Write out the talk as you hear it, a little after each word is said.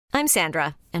I'm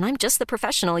Sandra, and I'm just the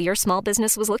professional your small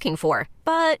business was looking for.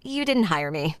 But you didn't hire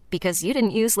me because you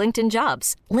didn't use LinkedIn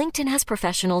Jobs. LinkedIn has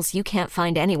professionals you can't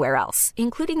find anywhere else,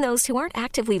 including those who aren't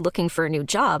actively looking for a new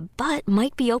job, but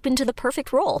might be open to the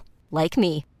perfect role, like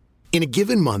me. In a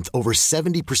given month, over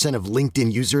 70% of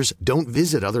LinkedIn users don't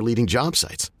visit other leading job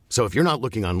sites. So if you're not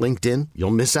looking on LinkedIn,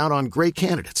 you'll miss out on great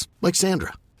candidates like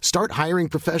Sandra. Start hiring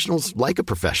professionals like a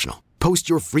professional. Post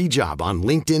your free job on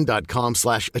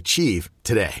linkedin.com/achieve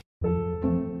today.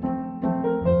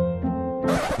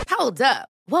 Hold up.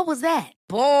 What was that?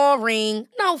 Boring.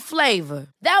 No flavor.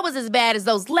 That was as bad as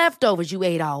those leftovers you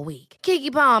ate all week.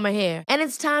 Keke Palmer here, and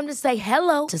it's time to say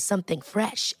hello to something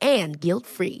fresh and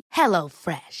guilt-free. Hello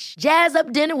Fresh. Jazz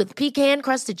up dinner with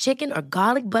pecan-crusted chicken or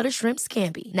garlic butter shrimp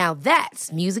scampi. Now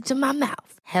that's music to my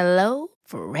mouth. Hello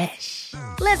Fresh.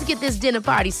 Let's get this dinner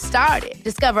party started.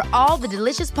 Discover all the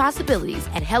delicious possibilities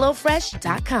at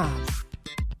hellofresh.com.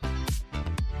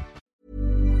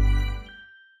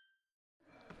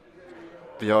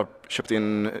 Vi har köpt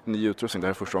in ny utrustning. Det här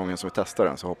är första gången som vi testar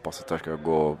den, så hoppas att det ska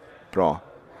gå bra.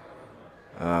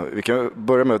 Vi kan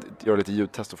börja med att göra lite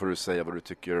ljudtest, och får du säga vad du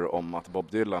tycker om att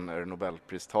Bob Dylan är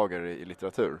Nobelpristagare i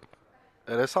litteratur.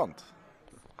 Är det sant?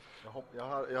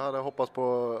 Jag hade hoppats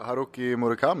på Haruki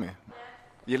Murakami.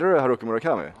 Gillar du Haruki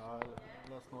Murakami? Ja, jag har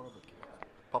läst några böcker.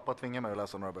 Pappa tvingar mig att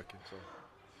läsa några böcker, så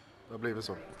det har blivit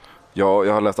så. Ja,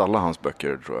 jag har läst alla hans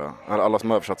böcker, tror jag. Alla som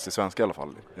har översatts till svenska i alla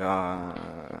fall. Jag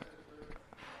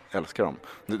älskar dem.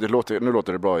 Nu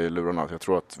låter det bra i lurarna. Jag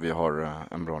tror att vi har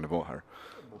en bra nivå här.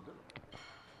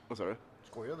 Vad sa du?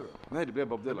 Skojade du? Nej, det blev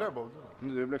Bob Dylan.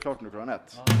 Det blev klart nu klockan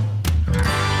 1.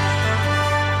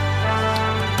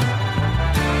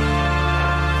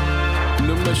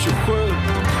 Nummer 27.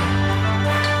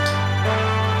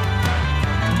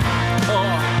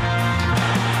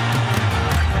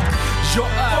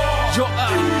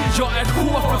 Jag är K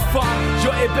för fan.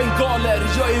 Jag är bengaler,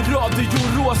 jag är Radio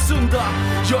Råsunda.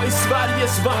 Jag är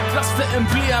Sveriges vackraste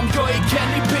emblem. Jag är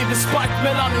Kenny Baby Spark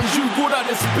mellan en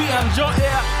djurgårdares ben. Jag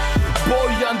är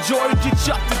Bojan Djordjic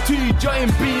attityd. Jag är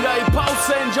en bira i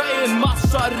pausen, jag är en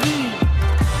massarin.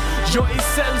 Jag är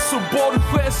Celso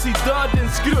Borges i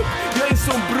dödens grupp. Jag är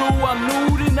som Broa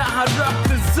Nouri när han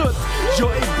rökte sutt.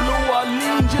 Jag är blåa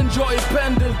linjen, jag är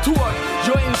pendeltåg.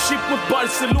 Jag är en chip mot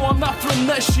Barcelona från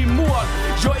Neshi mål.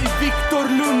 Jag är Viktor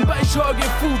Lundbergs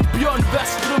högerfot, Björn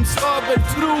Westrums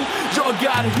övertro. Jag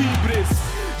är hybris.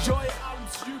 Jag är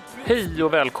Hej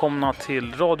och välkomna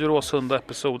till Radio Råsunda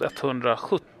episod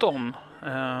 117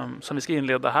 som vi ska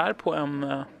inleda här på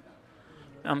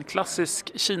en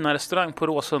klassisk Kina-restaurang på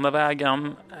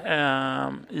Råsundavägen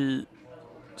i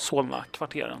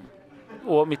Solna-kvarteren.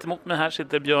 Och mitt emot mig här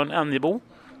sitter Björn Enjebo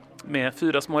med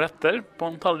 4 små rätter på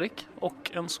en tallrik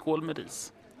och en skål med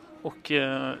ris. Och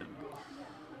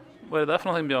vad är det där för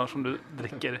någonting, Björn, som du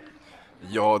dricker?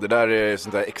 Ja, det där är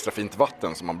sånt där extra fint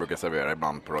vatten som man brukar servera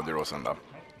ibland på Radio Råsunda.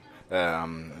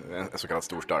 En så kallad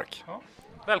storstark. Ja.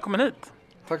 Välkommen hit.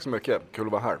 Tack så mycket, kul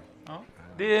att vara här. Ja.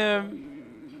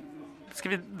 Ska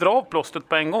vi dra av plåstret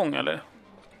på en gång, eller?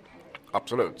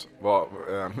 Absolut.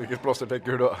 Vilket plåster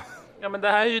tänker du då? Ja, men det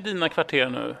här är ju dina kvarter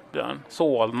nu, Björn.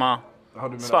 Solna,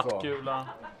 Svartgula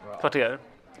kvarter.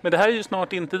 Men det här är ju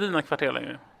snart inte dina kvarter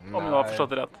längre, om jag har förstått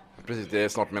det rätt. Precis, det är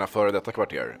snart mina före detta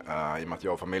kvarter. I och med att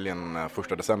jag och familjen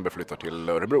 1 december flyttar till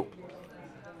Örebro.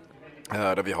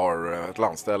 Där vi har ett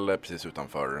landställe precis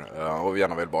utanför. Och vi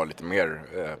gärna vill vara lite mer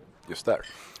just där.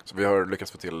 Så vi har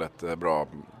lyckats få till ett bra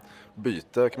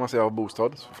byte, kan man säga, av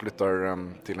bostad. Så vi flyttar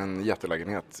till en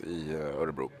jättelägenhet i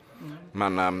Örebro.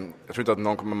 Men jag tror inte att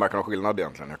någon kommer märka någon skillnad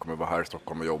egentligen. Jag kommer vara här i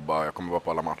Stockholm och jobba. Jag kommer vara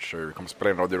på alla matcher. Vi kommer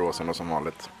spela in Radio Råsunda som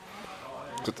vanligt.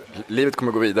 Så livet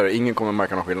kommer gå vidare. Ingen kommer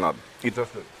märka någon skillnad. Inte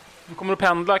slut. Du kommer att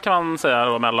pendla, kan man säga,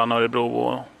 då, mellan Örebro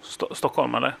och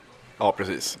Stockholm, eller? Ja,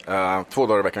 precis. 2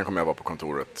 dagar i veckan kommer jag vara på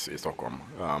kontoret i Stockholm.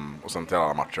 Och sen till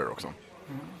alla matcher också.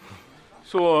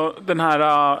 Så den här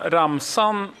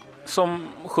ramsan som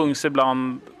sjungs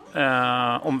ibland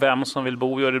om vem som vill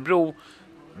bo i Örebro,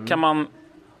 kan man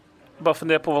bara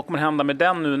fundera på vad kommer hända med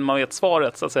den nu när man vet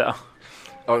svaret, så att säga?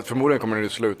 Ja, förmodligen kommer den ju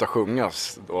sluta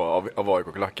sjungas då, av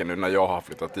AIK-klacken nu när jag har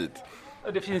flyttat dit.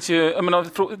 Det finns ju, jag menar,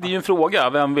 det är ju en fråga,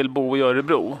 vem vill bo i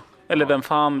Örebro? Eller vem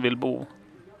fan vill bo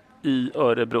i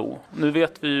Örebro? Nu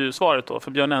vet vi ju svaret då,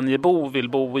 för Björn Enjebo vill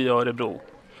bo i Örebro.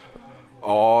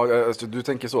 Ja, alltså, du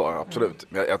tänker så, absolut.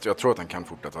 Jag tror att den kan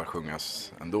fortsätta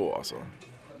sjungas ändå. Alltså.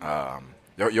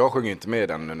 Jag sjöng inte med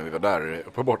den när vi var där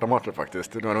på bortamatchen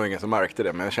faktiskt. Det var nog ingen som märkte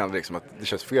det, men jag kände liksom att det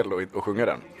känns fel att sjunga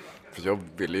den. För jag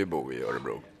ville ju bo i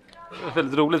Örebro. Det var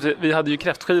väldigt roligt. Vi hade ju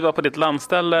kräftskiva på ditt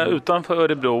landställe utanför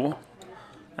Örebro.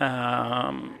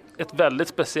 ett väldigt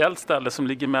speciellt ställe som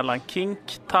ligger mellan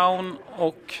Kinktown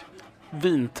och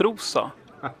Vintrosa.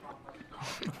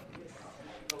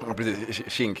 Ja,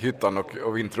 precis. Kinkhyttan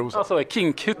och Vintrosa. Alltså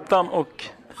Kinkhyttan och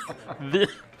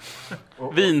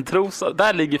Vintrosa.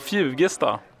 Där ligger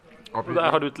Fjugesta. Ja,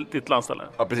 där har du ditt landställe.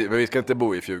 Ja, precis. Men vi ska inte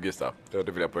bo i Fjugesta.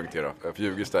 Det vill jag poängtera.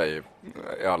 Fjugesta är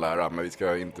all ära, men vi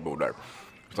ska inte bo där.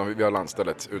 Utan vi har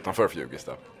landstället utanför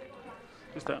Fjugesta.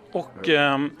 Just det. Och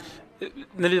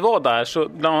när vi var där så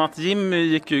bland annat Jimmy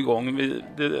gick ju igång.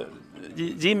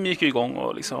 Jimmy gick ju igång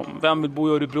och liksom, vem vill bo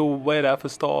i Örebro? Vad är det här för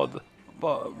stad?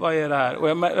 Vad är det här? Och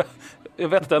jag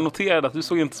vet att jag noterade att du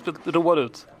såg inte road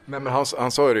ut. Nej, men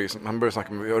han sa ju det, han började snacka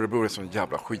om att Örebro är en sån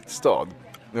jävla skitstad.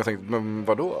 Jag tänkte, men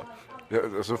vadå?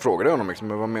 Så frågade jag honom liksom,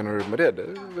 men vad menar du med det? Det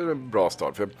är väl en bra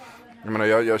stad. För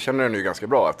jag känner den ju ganska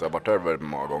bra efter att ha varit där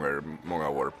många gånger, många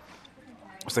år.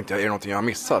 Och så tänkte jag, är det någonting jag har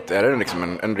missat? Är det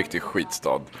liksom en riktig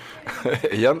skitstad?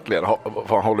 Egentligen,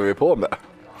 vad håller vi på med?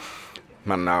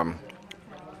 Men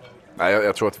nej,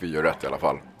 jag tror att vi gör rätt i alla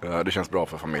fall. Det känns bra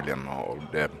för familjen och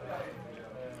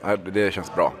det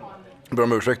känns bra. Jag ber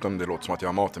om ursäkt om det låter som att jag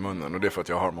har mat i munnen, och det är för att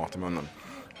jag har mat i munnen.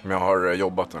 Men jag har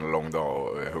jobbat en lång dag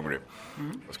och är hungrig.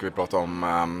 Ska vi prata om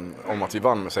att vi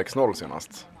vann med 6-0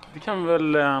 senast? Det kan vi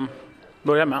väl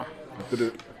börja med.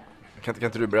 Kan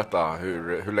inte du berätta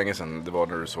hur länge sedan det var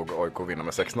när du såg AIK vinna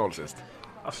med 6-0 sist?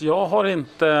 Alltså jag har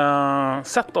inte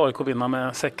sett AIK vinna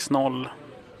med 6-0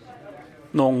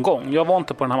 någon gång. Jag var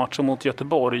inte på den här matchen mot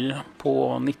Göteborg på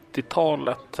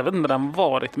 90-talet. Jag vet inte när den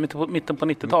var riktigt, mitten på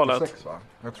 90-talet. 96 va?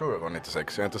 Jag tror det var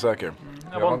 96, jag är inte säker.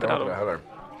 Jag var inte där då. Heller.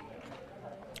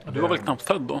 Du var väl knappt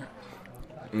född då?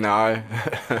 Nej.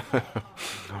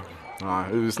 Nej,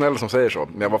 du är snäll som säger så.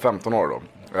 Men jag var 15 år då.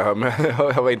 Men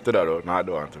jag var inte där då. Nej,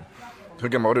 då var jag inte. Hur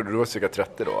gammal var du? Du var cirka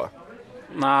 30 då?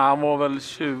 Nej, han var väl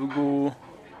 20...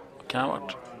 Vad kan jag ha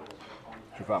varit?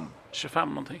 25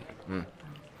 någonting.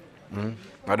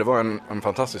 Ja, det var en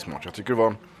fantastisk match. Jag tycker det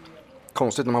var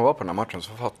konstigt när man var på den här matchen,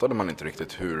 så fattade man inte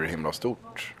riktigt hur himla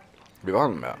stort vi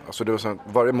vann med. Alltså det var så,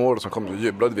 varje mål som kom så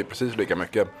jublade vi precis lika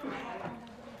mycket.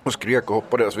 Och skrek och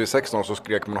hoppade. Alltså vid 16 så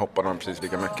skrek man och hoppade precis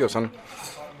lika mycket. Och sen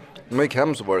när man gick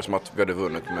hem så var det som att vi hade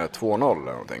vunnit med 2-0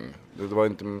 eller någonting. Det var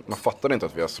inte, man fattade inte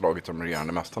att vi har slagit de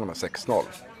regerande mästarna med 6-0.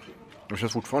 Det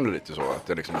känns fortfarande lite så att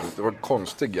det var en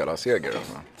konstig jävla seger.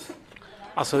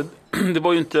 Alltså det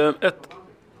var ju inte ett...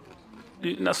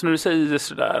 Alltså när du säger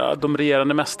sådär, de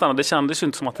regerande mästarna, det kändes ju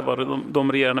inte som att det var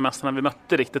de regerande mästarna vi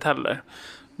mötte riktigt heller.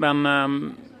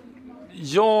 Men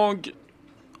jag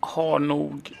har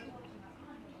nog...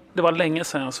 Det var länge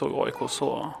sedan jag såg AIK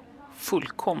så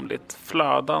fullkomligt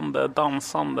flödande,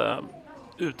 dansande,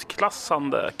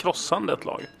 utklassande, krossande ett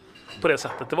lag på det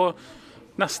sättet. Det var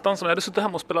nästan som jag hade suttit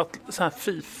hemma och spelat så här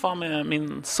FIFA med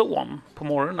min son på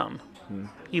morgonen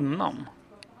innan.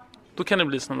 Då kan det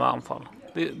bli sådana anfall.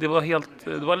 Det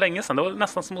var länge sedan. Det var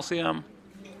nästan som att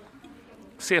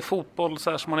se fotboll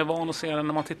så här som man är van att se när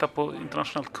man tittar på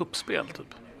internationellt kuppspel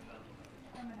typ.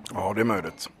 Ja, det är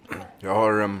möjligt. Jag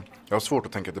har svårt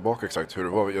att tänka tillbaka exakt hur det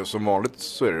var. Som vanligt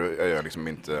så är jag liksom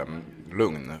inte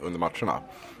lugn under matcherna.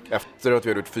 Efter att vi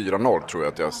hade gjort 4-0 tror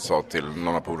jag att jag sa till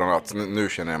någon av polarna att nu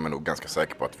känner jag mig nog ganska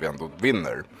säker på att vi ändå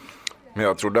vinner. Men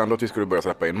jag trodde ändå att vi skulle börja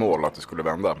släppa in mål och att det skulle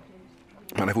vända.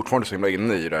 Men är fortfarande så himla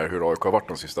inne i det här hur AIK har varit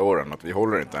de sista åren. Att vi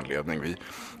håller inte en ledning.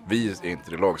 Vi är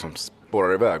inte det lag som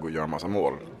spårar iväg och gör en massa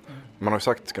mål. Man har ju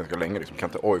sagt ganska länge liksom, kan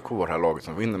inte AIK vara det här laget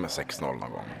som vinner med 6-0 någon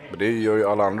gång? Men det gör ju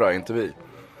alla andra, inte vi.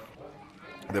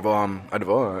 Det var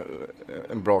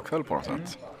en bra kväll på något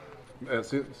sätt.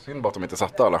 Synd bara att de inte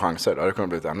satte alla chanser. Det hade kunnat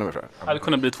bli ännu mer. Det hade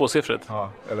kunnat bli 2-siffrigt. Ja,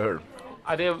 eller hur?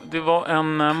 Det var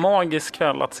en magisk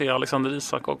kväll att se Alexander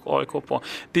Isak och AIK på.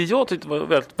 Det jag tyckte var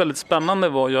väldigt, väldigt spännande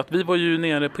var ju att vi var ju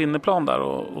nere på inneplan där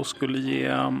och skulle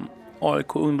ge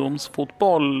AIK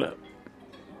ungdomsfotboll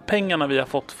pengarna vi har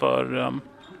fått för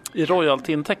i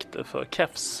royalty-intäkter för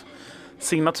Kefs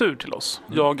signatur till oss.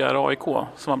 Jag är AIK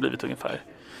som har blivit ungefär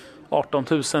 18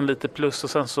 000 lite plus och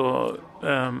sen så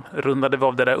rundade vi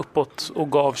av det där uppåt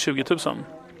och gav 20 000.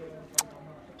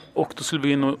 Och då skulle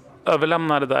vi in och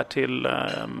överlämna det där till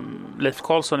Leif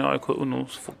Karlsson i AIK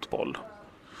ungdomsfotboll.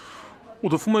 Och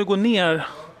då får man ju gå ner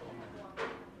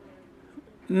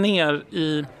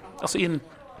i, alltså in.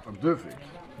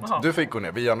 Du fick gå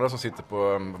ner. Vi andra som sitter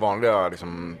på vanliga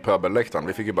liksom, pöbelläktaren,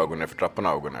 vi fick ju bara gå ner för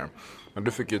trapporna och gå ner. Men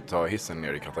du fick ju ta hissen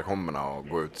ner i katakomberna och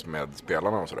gå ut med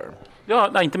spelarna och sådär. Ja,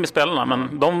 nej, inte med spelarna,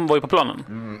 men de var ju på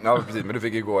planen. Ja, precis. Men du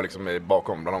fick ju gå liksom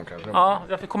bakom bland dem kanske. Ja,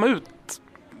 jag fick komma ut.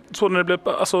 Så när det blev,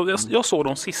 alltså, jag såg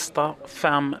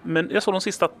de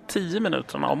sista 10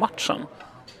 minuterna av matchen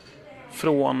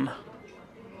från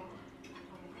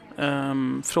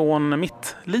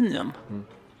mittlinjen.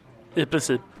 i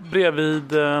princip bredvid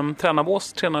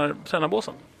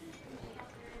tränarbåsen.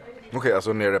 Okej,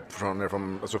 alltså nere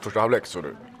från alltså första halvlek så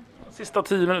du. Sista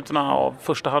 10 minuterna av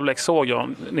första halvlek såg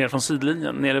jag ner från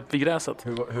sidlinjen, ner upp vid gräset.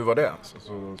 Hur var det?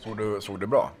 Såg det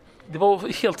bra? Det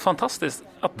var helt fantastiskt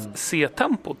att se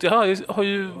tempot. Jag har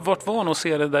ju varit van att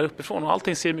se det där uppifrån och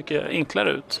allting ser mycket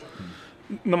enklare ut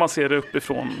när man ser det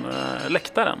uppifrån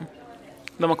läktaren.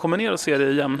 När man kommer ner och ser det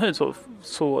i jämnhöjd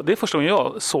så det är första gången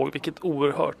jag såg vilket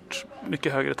oerhört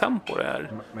mycket högre tempo det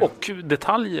är. Och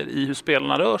detaljer i hur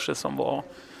spelarna rör sig som var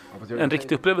en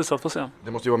riktig upplevelse att få se.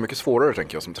 Det måste ju vara mycket svårare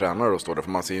tänker jag som tränare att stå där,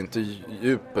 för man ser ju inte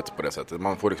djupet på det sättet.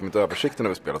 Man får liksom inte översikten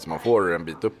över spelet så man får en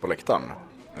bit upp på läktaren.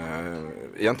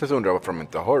 Egentligen så undrar jag varför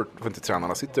varför inte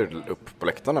tränarna sitter upp på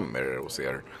läktarna mer och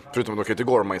ser. Förutom att de kan inte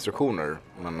gorma instruktioner,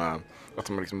 men att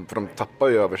de liksom, för de tappar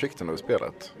ju översikten över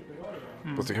spelet.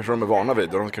 Fast det kanske de är vana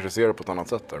vid, och de kanske ser det på ett annat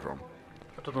sätt därifrån.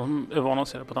 Jag tror att de är vana att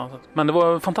se det på ett annat sätt. Men det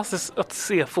var fantastiskt att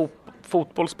se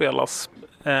fotboll spelas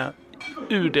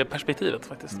ur det perspektivet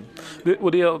faktiskt.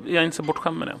 Och jag är inte så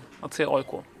bortskämd med det, att se AIK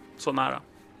så nära.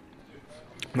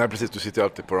 Nej precis, du sitter ju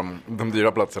alltid på de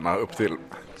dyra platserna upp till.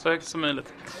 Så högt som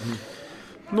möjligt.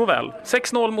 Nåväl,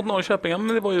 6-0 mot Norrköping,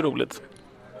 men det var ju roligt.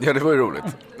 Ja, det var ju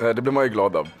roligt. Det blev man ju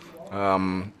glad av.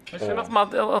 Jag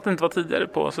känner att det inte var tidigare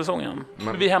på säsongen.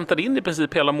 Men vi hämtade in i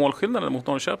princip hela målskillnaden mot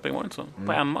Norrköping, var det inte så?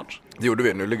 På en match. Det gjorde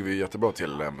vi. Nu ligger vi jättebra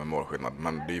till med målskillnad.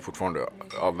 Men det är ju fortfarande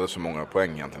alldeles för många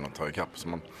poäng egentligen att ta ikapp.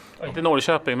 Inte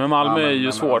Norrköping, men Malmö är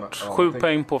ju svårt. 7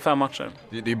 poäng på 5 matcher.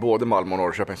 Det är både Malmö och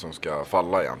Norrköping som ska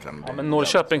falla egentligen. Ja, men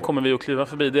Norrköping kommer vi att kliva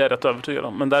förbi, det är jag rätt övertygad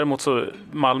om. Men däremot så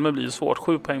Malmö blir ju svårt.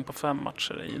 7 poäng på 5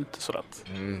 matcher är ju inte så lätt.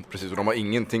 Precis, och de har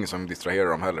ingenting som distraherar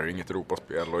dem heller. Inget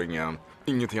Europaspel och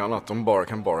ingenting annat. De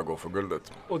kan bara gå för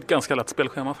guldet. Och ett ganska lätt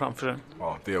spelschema framför sig.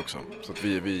 Ja, det också. Så att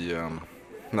vi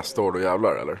nästa år då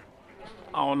jävlar, eller?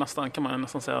 Ja, nästan kan man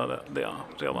nästan säga det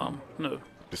redan nu.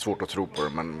 Det är svårt att tro på det,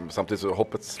 men samtidigt så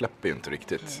hoppet släpper ju inte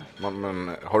riktigt.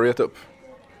 Men har du gett upp?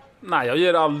 Nej, jag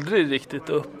ger aldrig riktigt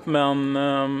upp, men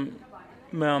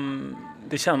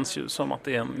det känns ju som att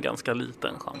det är en ganska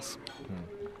liten chans.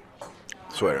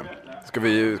 Så är det. Ska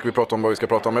vi prata om vad vi ska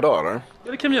prata om idag, eller?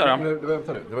 Ja, det kan vi göra.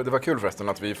 Det var kul förresten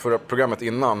att vi förra programmet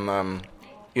innan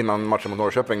matchen mot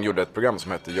Norrköping gjorde ett program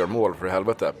som hette Gör mål för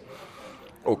helvete.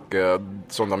 Och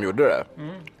som de gjorde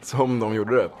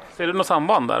det. Ser du något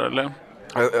samband där, eller?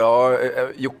 Ja,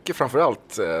 Jocke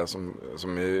framförallt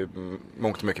som är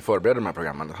mångt och mycket förbereder de här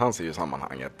programmen, han ser ju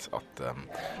sammanhanget att...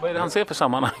 Vad är det han ser för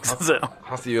sammanhang, så att säga?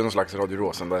 Han ser ju någon slags Radio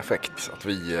Råsunda-effekt. Att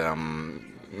vi,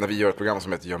 när vi gör ett program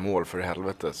som heter Gör mål för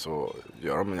helvete, så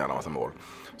gör de gärna massa mål.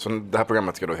 Så det här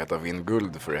programmet ska då heta Vinn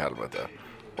guld för helvete.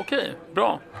 Okej,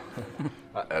 bra.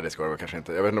 Nej, det ska det väl kanske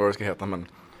inte. Jag vet inte vad det ska heta, men...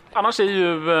 Annars är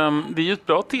det är ju ett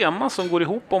bra tema som går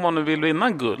ihop om man nu vill vinna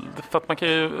guld. För att man kan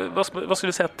ju, vad skulle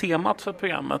du säga temat för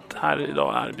programmet här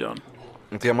idag är, Björn?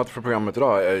 Temat för programmet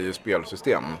idag är ju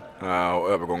spelsystem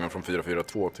och övergången från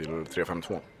 4-4-2 till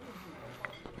 3-5-2.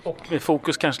 Och med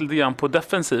fokus kanske lite grann på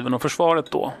defensiven och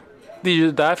försvaret då. Det är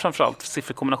ju där framförallt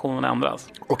sifferkombinationen ändras.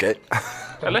 Okej.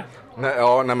 Eller?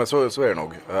 Nej, men så är det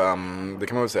nog. Det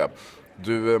kan man väl säga.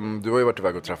 Du har ju varit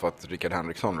iväg och träffat Rickard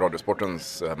Henriksson,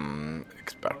 Radiosportens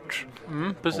expert.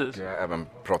 Precis. Och även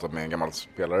pratat med en gammal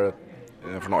spelare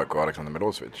från AIK, Alexander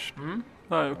Milosevic.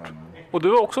 Det har jag gjort. Och du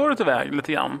har också varit iväg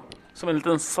lite grann, som en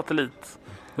liten satellit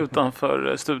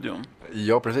utanför studion.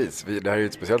 Ja, precis. Det här är ju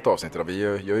ett speciellt avsnitt idag. Vi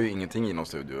gör ju ingenting inom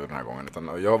studion den här gången.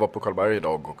 Utan jag var på Karlberg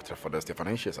idag och träffade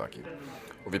Stefan Ishizaki.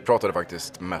 Och vi pratade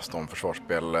faktiskt mest om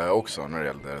försvarsspel också när det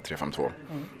gällde 3-5-2.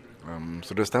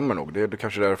 Så det stämmer nog. Det är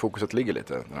kanske där fokuset ligger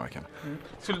lite den här veckan.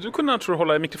 Skulle du kunna, tror du,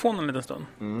 hålla i mikrofonen en liten stund?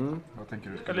 Jag tänker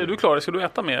du eller är du klar? Ska du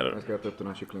äta mer? Jag ska äta upp den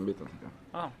här kycklingbiten.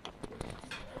 Ja,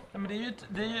 men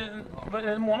det är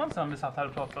ju en månad sedan vi satt här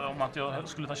och pratade om att jag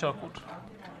skulle ta körkort.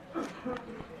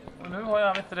 Och nu har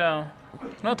jag, nu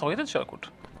har jag tagit ett körkort.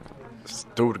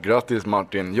 Stort grattis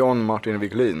Martin. John Martin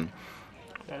Wiklin.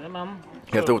 Jajamän.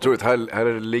 Helt otroligt.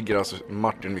 Här ligger alltså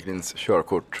Martin Wiklins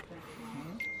körkort.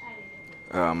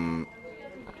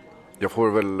 Jag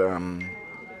får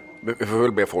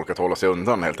väl be folk att hålla sig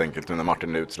undan helt enkelt när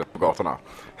Martin är utsläppt på gatorna.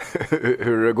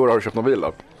 Hur går det? Har du köpt någon bil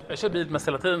då? Jag kör bil mest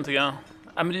hela tiden tycker jag.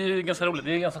 Ja, men det är ju ganska roligt.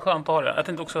 Det är ganska skönt att ha det. Jag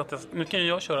tänkte också att nu kan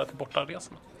jag köra till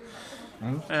bortaresorna.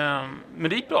 Men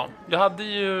det gick bra. Jag hade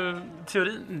ju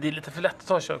teorin. Det är lite för lätt att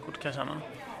ta körkort kan jag känna.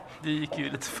 Det gick ju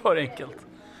lite för enkelt.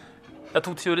 Jag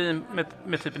tog teorin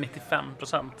med typ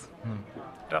 95%.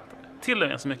 Rätt. Till och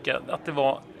med så mycket att det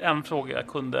var en fråga jag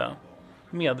kunde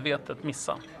medvetet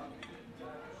missa.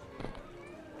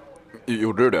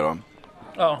 Gjorde du det då?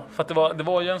 Ja, för att det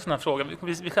var ju en sån här fråga.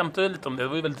 Vi skämtade lite om det. Det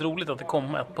var ju väldigt roligt att det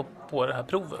kom ett på det här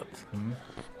provet.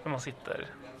 När man sitter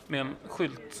med en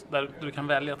skylt där du kan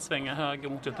välja att svänga höger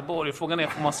mot Göteborg. Frågan är,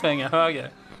 får man svänga höger?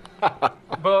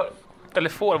 Var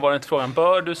det inte frågan.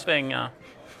 Bör du svänga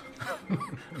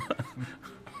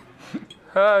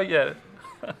höger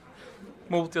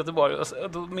mot Göteborg?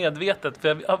 Alltså, medvetet,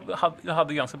 för jag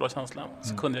hade ganska bra känsla,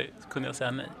 så kunde jag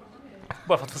säga nej.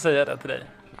 Bara för att få säga det till dig.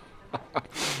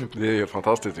 Det är helt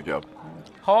fantastiskt tycker jag.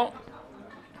 Ja.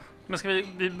 Men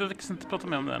vi behöver inte prata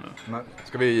mer om det nu. Nej.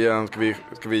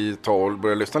 Ska vi ta och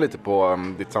börja lyssna lite på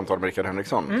ditt samtal med Rickard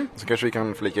Henriksson? Så kanske vi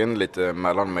kan flika in lite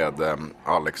mellan med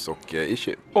Alex och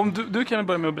Ishi. Om du kan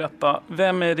börja med att berätta,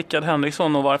 vem är Rickard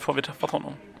Henriksson och varför har vi träffat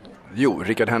honom? Jo,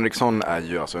 Rickard Henriksson är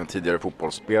ju alltså en tidigare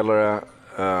fotbollsspelare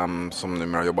som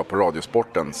numera jobbar på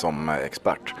Radiosporten som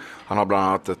expert. Han har bland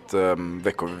annat ett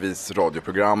veckovis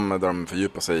radioprogram där de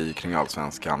fördjupar sig kring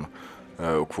allsvenskan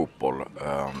och fotboll.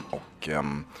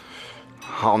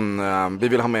 Vi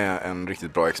vill ha med en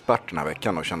riktigt bra expert den här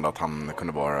veckan och kände att han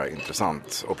kunde vara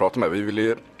intressant att prata med. Vi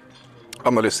ville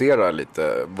analysera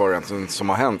lite vad det som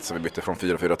har hänt så vi bytte från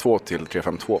 4-4-2 till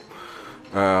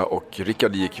 3-5-2. Och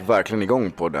Rickard gick verkligen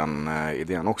igång på den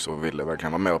idén också och ville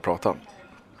verkligen vara med och prata.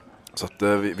 Så att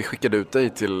vi skickade ut dig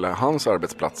till hans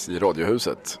arbetsplats i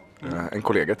Radiohuset. En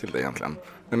kollega till dig egentligen.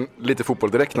 Lite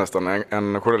fotboll direkt nästan.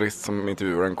 En journalist som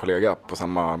intervjuar en kollega på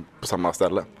samma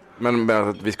ställe. Men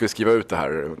att vi skulle skriva ut det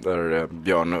här där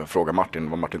Björn frågar Martin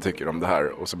vad Martin tycker om det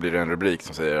här. Och så blir det en rubrik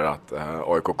som säger att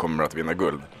AIK kommer att vinna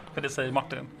guld. För det säger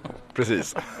Martin.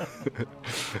 Precis.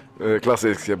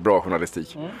 Klassisk bra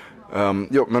journalistik.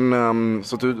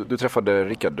 Så du träffade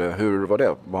Rickard. Hur var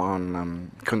det?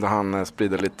 Kunde han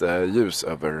sprida lite ljus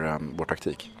över vår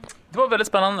taktik? Det var väldigt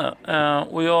spännande.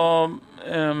 Och jag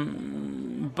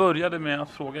började med att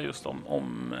fråga just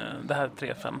om det här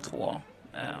 3-5-2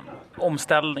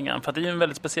 omställningen. För att det är ju en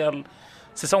väldigt speciell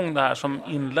säsong det här som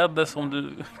inleddes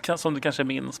som du kanske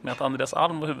minns med att Andreas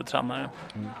Alm var huvudtränare.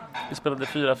 Vi spelade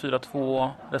 4-4-2.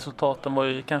 Resultaten var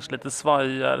ju kanske lite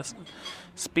svajigare.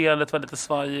 Spelet var lite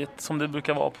svajigt som det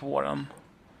brukar vara på våren.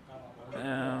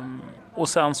 Och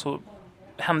sen så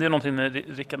hände ju någonting när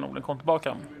Rickard Nordlund kom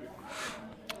tillbaka.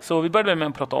 Så vi började med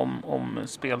att prata om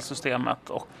spelsystemet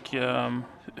och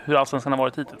hur allsvenskan har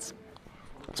varit hittills.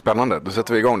 Spännande, då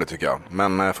sätter vi igång det tycker jag.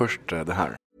 Men först det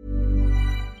här.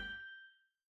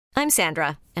 I'm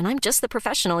Sandra, and I'm just the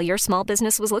professional your small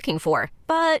business was looking for.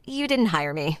 But you didn't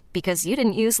hire me because you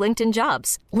didn't use LinkedIn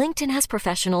Jobs. LinkedIn has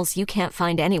professionals you can't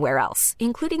find anywhere else,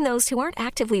 including those who aren't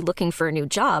actively looking for a new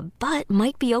job, but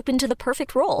might be open to the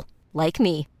perfect role, like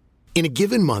me. In a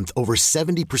given month, over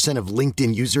 70% of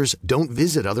LinkedIn users don't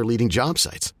visit other leading job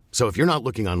sites. So if you're not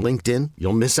looking on LinkedIn,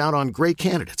 you'll miss out on great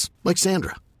candidates like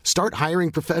Sandra. Start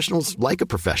hiring professionals like a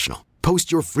professional.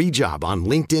 Post your free job on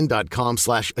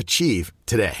linkedin.com/achieve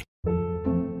today.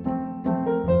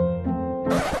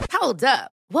 Hold up.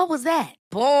 What was that?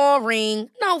 Boring.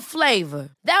 No flavor.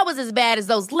 That was as bad as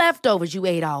those leftovers you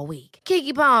ate all week.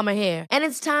 Keke Palmer here, and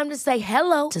it's time to say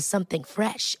hello to something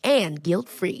fresh and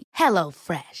guilt-free. Hello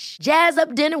Fresh. Jazz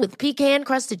up dinner with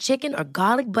pecan-crusted chicken or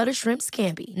garlic butter shrimp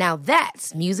scampi. Now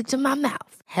that's music to my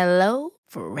mouth. Hello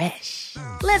Fresh.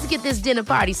 Let's get this dinner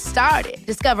party started.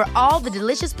 Discover all the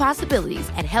delicious possibilities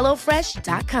at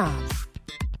hellofresh.com.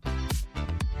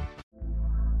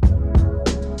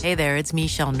 Hey there, it's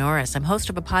Michelle Norris. I'm host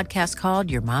of a podcast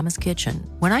called Your Mama's Kitchen.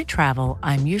 When I travel,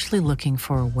 I'm usually looking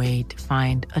for a way to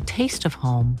find a taste of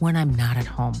home when I'm not at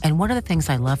home. And one of the things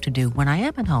I love to do when I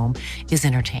am at home is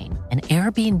entertain. And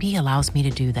Airbnb allows me to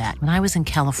do that. When I was in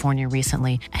California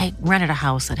recently, I rented a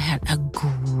house that had a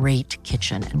great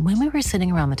kitchen. And when we were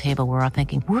sitting around the table, we were all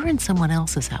thinking, we're in someone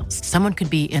else's house. Someone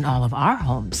could be in all of our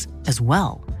homes as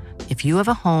well. If you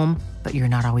have a home, but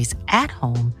you're not always at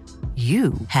home,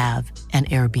 you have an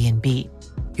Airbnb.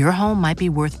 Your home might be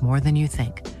worth more than you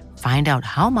think. Find out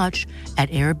how much at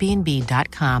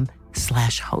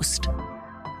airbnb.com/host.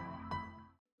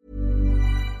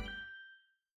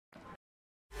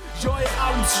 Jag är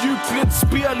Alms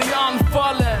djupledsspel i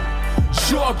anfallen.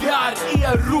 Jag är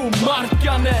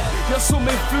Eero-markande. Jag som en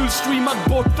fullstreamad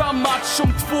borta match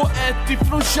som 2-1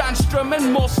 ifrån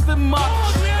Tjärnströmmen måste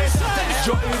match.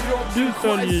 Du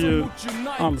följer ju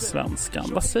allsvenskan.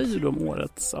 Vad säger du om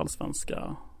årets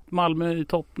allsvenska? Malmö i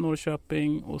topp,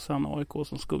 Norrköping och sen AIK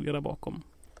som skuggar där bakom.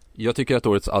 Jag tycker att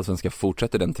årets allsvenska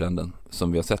fortsätter den trenden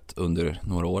som vi har sett under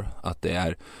några år. Att det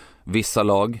är vissa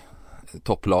lag,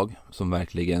 topplag som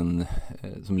verkligen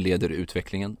som leder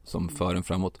utvecklingen, som för en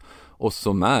framåt och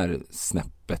som är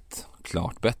snäppet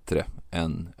klart bättre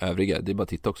än övriga. Det är bara att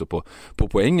titta också på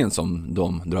poängen som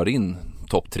de drar in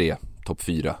topp 3, topp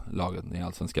 4 lagen i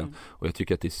allsvenskan. Och jag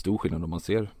tycker att det är stor skillnad om man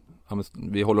ser,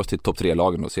 vi håller oss till topp 3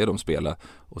 lagen och ser dem spela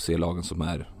och ser lagen som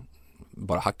är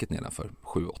bara hacket nedanför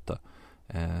 7-8.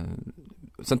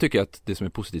 Sen tycker jag att det som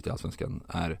är positivt i Allsvenskan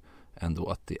är ändå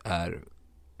att det är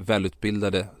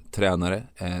välutbildade tränare.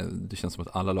 Det känns som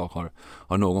att alla lag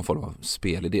har någon form av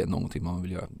spelidé, någonting man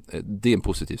vill göra. Det är en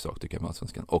positiv sak tycker jag med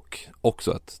Allsvenskan. Och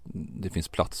också att det finns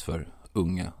plats för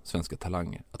unga svenska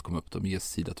talanger att komma upp. De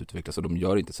ges tid att utvecklas och de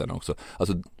gör inte sällan också.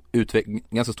 Alltså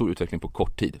ganska stor utveckling på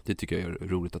kort tid. Det tycker jag är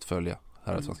roligt att följa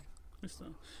här i Allsvenskan.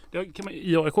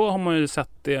 I AIK har man ju sett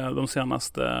det de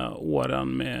senaste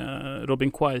åren med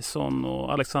Robin Quaison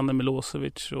och Alexander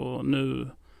Milosevic och nu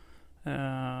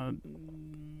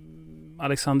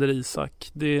Alexander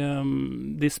Isak. Det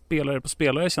är spelare på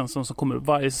spelare känns som kommer upp.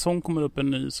 Varje säsong kommer upp en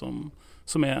ny som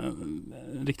är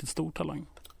en riktigt stor talang.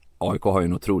 AIK har ju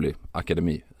en otrolig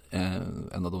akademi.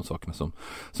 En av de sakerna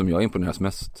som jag imponeras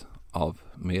mest av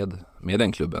med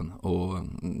den klubben, och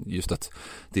just att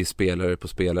det är spelare på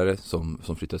spelare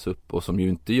som flyttas upp och som ju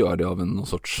inte gör det av någon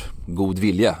sorts god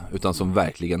vilja utan som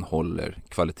verkligen håller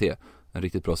kvalitet. En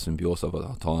riktigt bra symbios av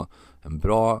att ha en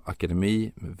bra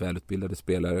akademi med välutbildade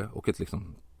spelare och ett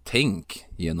liksom tänk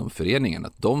genom föreningen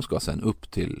att de ska sen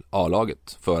upp till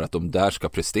A-laget för att de där ska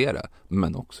prestera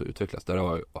men också utvecklas. Där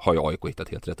har ju AIK hittat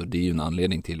helt rätt, och det är ju en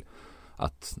anledning till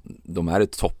att de är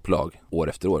ett topplag år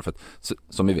efter år. För att,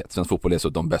 som vi vet, svensk fotboll är så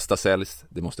att de bästa säljs,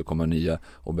 det måste komma nya,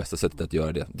 och bästa sättet att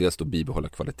göra det, dels då bibehålla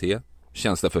kvalitet,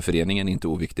 känsla för föreningen är inte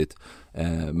oviktigt,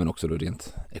 men också då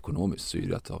rent ekonomiskt så är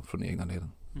det att ta från egna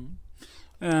leden.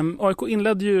 AIK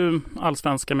inledde ju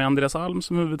Allsvenskan med Andreas Alm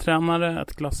som huvudtränare,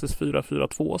 ett klassiskt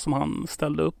 4-4-2 som han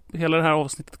ställde upp. Hela det här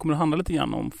avsnittet kommer att handla lite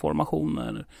grann om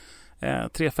formationer,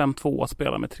 3-5-2, att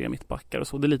spela med 3 mittbackar och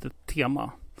så, det är lite ett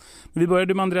tema. Men vi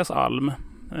började med Andreas Alm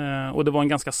och det var en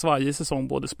ganska svajig säsong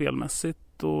både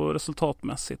spelmässigt och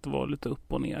resultatmässigt, det var lite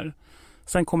upp och ner.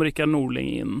 Sen kom Rickard Norling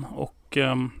in och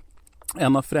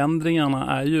en av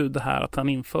förändringarna är ju det här att han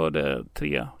införde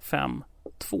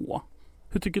 3-5-2.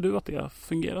 Hur tycker du att det har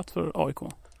fungerat för AIK?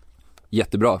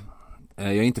 Jättebra.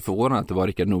 Jag är inte förvånad att det var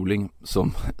Rickard Norling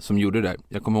som gjorde det där.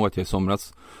 Jag kommer ihåg att jag i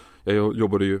somras, jag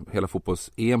jobbade ju hela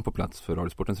fotbolls-EM på plats för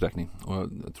Radiosportens räkning. Och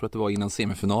jag tror att det var innan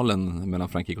semifinalen mellan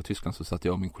Frankrike och Tyskland, så satt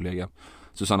jag och min kollega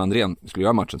Susanne Andrén skulle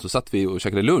göra matchen. Så satt vi och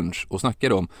käkade lunch och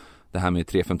snackade om det här med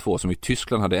 3-5-2 som i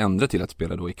Tyskland hade ändrat till att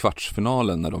spela då i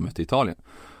kvartsfinalen när de mötte Italien.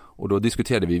 Och då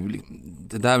diskuterade vi,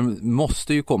 det där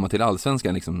måste ju komma till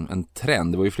Allsvenskan, liksom en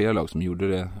trend. Det var ju flera lag som gjorde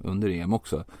det under EM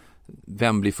också.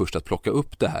 Vem blir först att plocka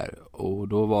upp det här? Och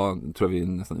då tror jag vi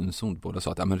nästan unisont båda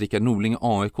sa att men Rickard Norling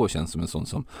AIK känns som en sån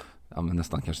som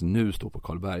nästan kanske nu står på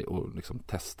Karlberg och liksom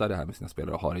testar det här med sina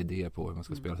spelare och har idéer på hur man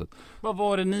ska spela. Så att... Vad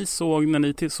var det ni såg när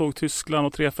ni såg Tyskland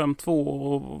och 3-5-2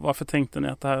 och varför tänkte ni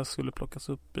att det här skulle plockas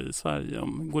upp i Sverige?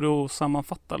 Går det att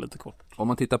sammanfatta lite kort? Om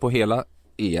man tittar på hela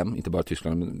EM, inte bara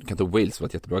Tyskland, men kan ta Wales var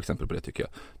ett jättebra exempel på det tycker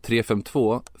jag.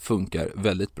 3-5-2 funkar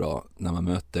väldigt bra när man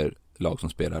möter lag som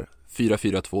spelar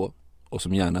 4-4-2 och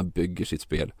som gärna bygger sitt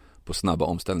spel på snabba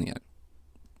omställningar.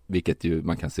 Vilket ju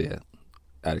man kan se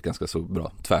är ett ganska så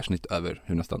bra tvärsnitt över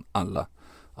hur nästan alla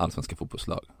allsvenska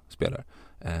fotbollslag spelar.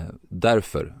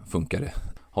 Därför funkar det.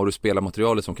 Har du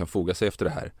spelarmaterialet som kan foga sig efter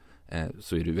det här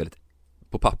så är det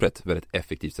på pappret väldigt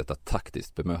effektivt sätt att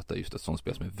taktiskt bemöta just ett sånt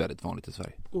spel som är väldigt vanligt i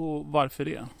Sverige. Och varför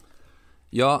det?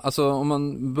 Ja, alltså om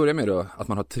man börjar med då att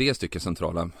man har 3 stycken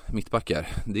centrala mittbackar.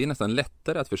 Det är nästan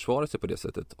lättare att försvara sig på det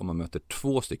sättet om man möter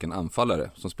 2 stycken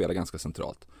anfallare som spelar ganska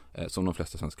centralt, som de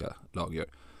flesta svenska lag gör.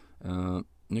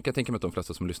 Nu kan jag tänka mig att de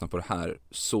flesta som lyssnar på det här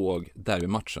såg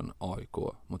derbymatchen AIK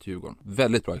mot Djurgården.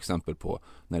 Väldigt bra exempel på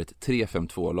när ett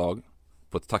 3-5-2-lag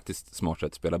på ett taktiskt smart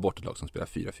sätt spelar bort ett lag som spelar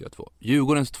 4-4-2.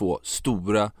 Djurgårdens 2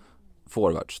 stora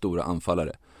forwards, stora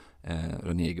anfallare,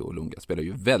 Ranege och Lunga, spelar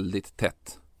ju väldigt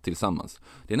tätt tillsammans.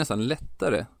 Det är nästan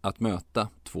lättare att möta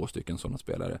 2 stycken sådana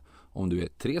spelare om du är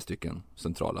 3 stycken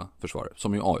centrala försvarare,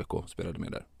 som ju AIK spelade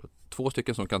med där. 2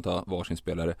 stycken som kan ta varsin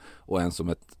spelare och en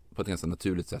som på ett ganska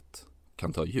naturligt sätt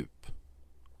kan ta djup.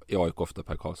 I AIK ofta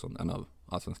Per Karlsson, en av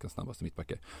allsvenskans snabbaste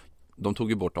mittbackar. De tog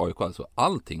ju bort AIK alltså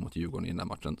allting mot Djurgården i den här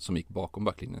matchen som gick bakom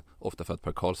backlinjen. Ofta för att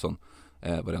Per Karlsson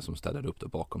var den som ställde upp det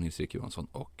bakom Nils-Erik Johansson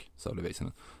och Sauli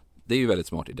Väisänen. Det är ju väldigt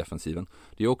smart i defensiven.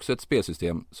 Det är också ett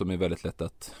spelsystem som är väldigt lätt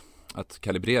att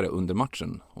kalibrera under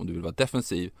matchen. Om du vill vara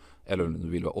defensiv eller om du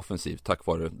vill vara offensiv tack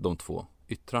vare de 2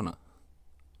 yttrarna.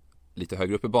 Lite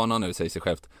högre upp i banan, eller säger sig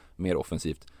självt mer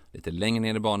offensivt. Lite längre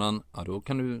ner i banan, ja, då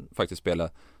kan du faktiskt spela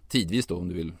tidvis då om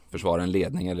du vill försvara en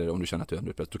ledning eller om du känner att du är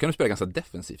under press. Då kan du spela ganska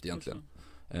defensivt egentligen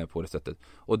på det sättet.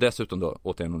 Och dessutom då,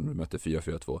 återigen om du möter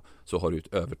 4-4-2 så har du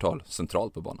ett övertal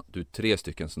centralt på banan. Du är 3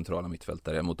 stycken centrala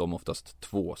mittfältare mot dem oftast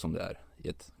 2 som det är i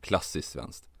ett klassiskt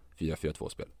svenskt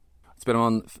 4-4-2-spel. spelar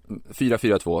man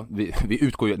 4-4-2, vi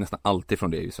utgår ju nästan alltid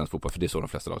från det i svensk fotboll, för det är så de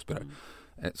flesta lag spelar.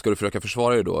 Ska du försöka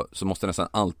försvara dig då, så måste nästan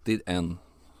alltid en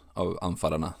av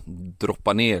anfallarna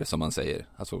droppa ner, som man säger.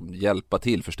 Alltså hjälpa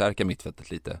till, förstärka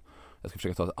mittfältet lite. Jag ska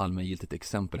försöka ta ett allmängiltigt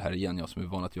exempel här igen, jag som är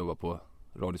van att jobba på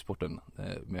radiosporten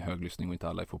med hög lyssning och inte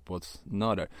alla är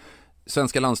fotbollsnördar.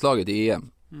 Svenska landslaget i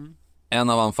EM. En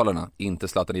av anfallarna, inte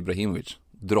Zlatan Ibrahimovic,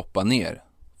 droppa ner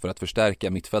för att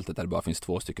förstärka mittfältet där det bara finns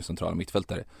 2 stycken centrala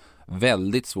mittfältare.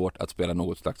 Väldigt svårt att spela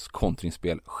något slags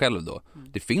kontringsspel själv då.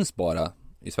 Det finns bara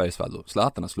i Sveriges fall då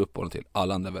Zlatan slår upp bollen till,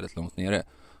 alla andra väldigt långt nere.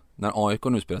 När AIK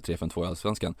nu spelar 3-5-2 i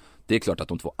Allsvenskan, det är klart att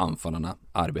de 2 anfallarna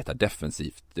arbetar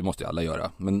defensivt, det måste ju alla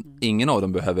göra. Men ingen av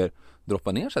dem behöver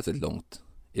droppa ner sig långt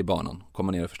i banan,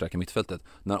 komma ner och förstärka mittfältet.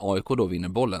 När AIK då vinner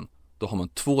bollen, då har man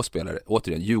 2 spelare,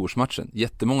 återigen Djurgårdsmatchen,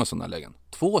 jättemånga sådana lägen.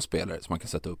 2 spelare som man kan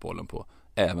sätta upp bollen på,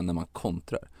 även när man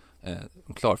kontrar.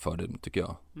 En klar fördel tycker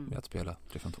jag med att spela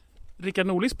 3-5-2. Rickard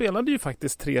Norling spelade ju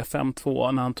faktiskt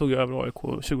 3-5-2 när han tog över AIK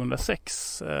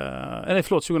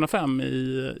 2005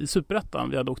 i Superettan.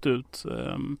 Vi hade åkt ut.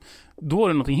 Då var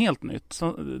det någonting helt nytt.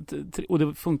 Och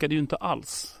det funkade ju inte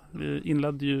alls. Vi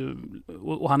inledde ju,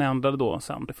 och han ändrade då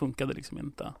sen. Det funkade liksom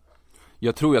inte.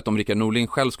 Jag tror att om Rickard Norling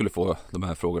själv skulle få de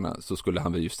här frågorna, så skulle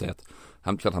han väl just säga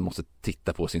att han måste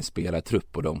titta på sin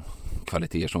spelartrupp och de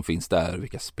kvaliteter som finns där,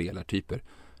 vilka spelartyper.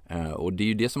 Och det är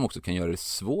ju det som också kan göra det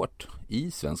svårt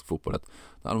i svensk fotboll, att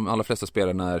de allra flesta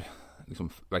spelarna är liksom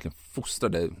verkligen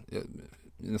fostrade,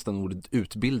 nästan ordet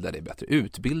utbildade är bättre,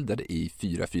 utbildade i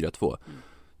 4-4-2.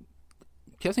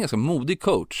 Krävs en ganska modig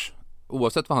coach,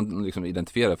 oavsett vad han liksom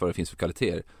identifierar för det finns för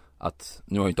kvaliteter, att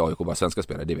nu har inte AIK bara svenska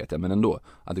spelare, det vet jag, men ändå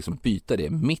att liksom byta det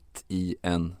mitt i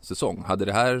en säsong. Hade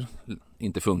det här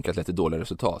inte funkat, lett till dåliga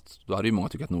resultat, då hade ju många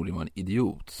tyckt att Norling var en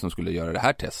idiot som skulle göra det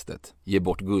här testet. Ge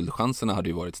bort guldchanserna hade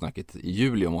ju varit snacket i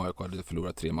juli om AIK hade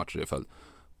förlorat 3 matcher i följd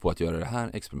på att göra det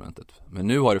här experimentet. Men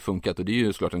nu har det funkat, och det är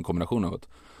ju såklart en kombination av att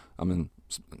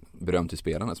beröm till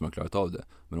spelarna som har klarat av det,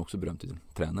 men också beröm till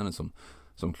tränaren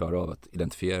som klarar av att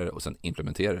identifiera det och sen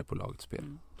implementera det på lagets spel.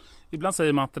 Ibland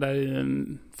säger man att det där är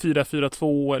en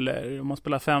 4-4-2 eller om man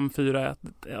spelar 5-4-1,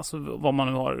 alltså vad man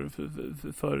nu har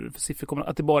för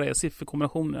sifferkombinationer, att det bara är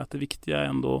sifferkombinationer, att det viktiga är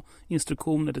ändå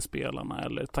instruktioner till spelarna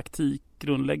eller taktik,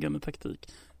 grundläggande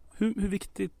taktik. Hur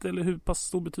viktigt eller hur pass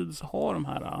stor betydelse har de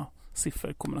här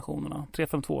sifferkombinationerna,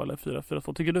 3-5-2 eller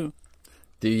 4-4-2, tycker du?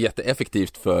 Det är ju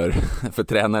jätteeffektivt för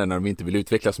tränare när de inte vill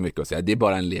utveckla så mycket och säga det är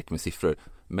bara en lek med siffror.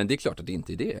 Men det är klart att det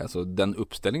inte är det. Alltså, den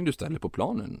uppställning du ställer på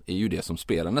planen är ju det som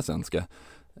spelarna sen ska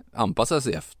anpassa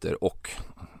sig efter, och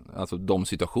alltså de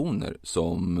situationer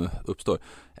som uppstår.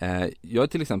 Jag är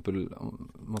till exempel,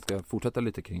 om man ska fortsätta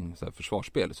lite kring så här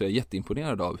försvarsspel, så är jag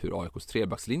jätteimponerad av hur AIKs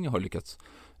trebackslinje har lyckats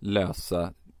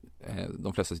lösa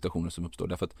de flesta situationer som uppstår.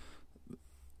 Därför att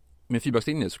med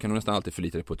fyrbackslinje så kan du nästan alltid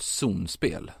förlita dig på ett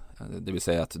zonspel. Det vill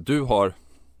säga att du har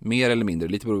mer eller mindre,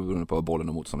 lite beroende på bollen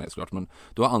och motståndaren är såklart, men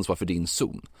du har ansvar för din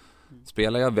zon.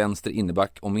 Spelar jag vänster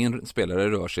inneback, om min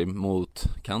spelare rör sig mot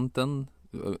kanten,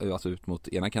 alltså ut mot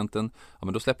ena kanten, ja,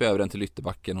 men då släpper jag över den till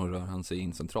ytterbacken, och rör han sig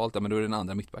in centralt, ja, men då är det den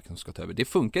andra mittbacken som ska ta över. Det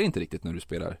funkar inte riktigt när du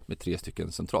spelar med 3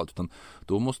 stycken centralt, utan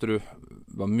då måste du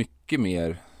vara mycket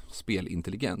mer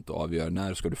spelintelligent och avgöra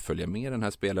när ska du följa med den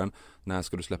här spelaren, när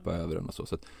ska du släppa över den och så.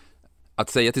 Så att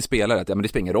säga till spelare att ja, men det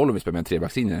spelar ingen roll om vi spelar med en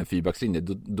 3-backslinje eller en 4-backslinje,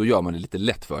 då gör man det lite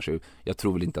lätt för sig. Jag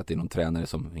tror väl inte att det är någon tränare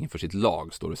som inför sitt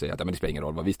lag står och säger att ja, men det spelar ingen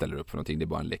roll vad vi ställer upp för någonting, det är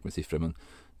bara en lek med siffror, men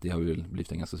det har väl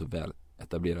blivit en ganska så väl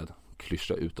etablerad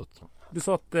klyscha utåt. Du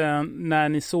sa att när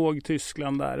ni såg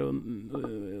Tyskland där och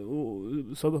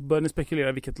så började ni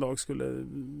spekulera vilket lag skulle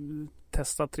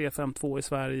testa 3-5-2 i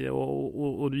Sverige,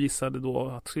 och du gissade då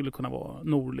att det skulle kunna vara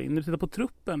Norling. När du tittar på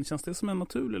truppen, känns det som en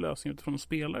naturlig lösning utifrån de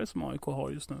spelare som AIK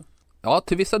har just nu? Ja,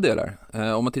 till vissa delar.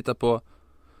 Om man tittar på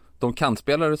de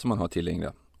kantspelare som man har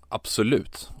tillgängliga,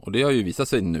 absolut. Och det har ju visat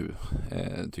sig nu,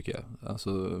 tycker jag.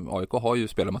 Alltså, AIK har ju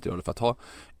spelarmaterial för att ha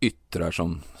yttrar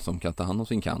som kan ta hand om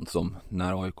sin kant, som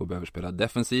när AIK behöver spela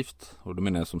defensivt, och då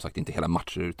menar jag som sagt inte hela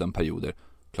matcher utan perioder,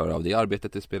 klarar av det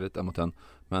arbetet i spelet mot den,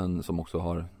 men som också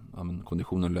har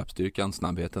konditionen, löpstyrkan,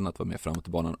 snabbheten att vara med framåt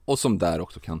i banan, och som där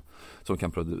också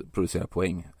kan producera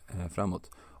poäng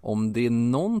framåt. Om det är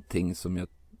någonting som jag,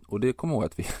 och det kommer jag ihåg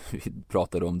att vi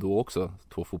pratade om då också,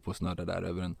 2 fotbollsnördar där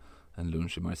över en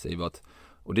lunch i Marseille,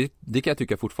 och det kan jag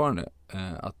tycka fortfarande,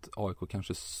 att AIK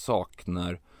kanske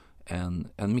saknar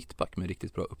en mittback med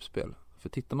riktigt bra uppspel. För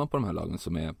tittar man på de här lagen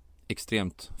som är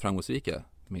extremt framgångsrika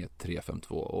med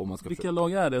 3-5-2, och man ska vilka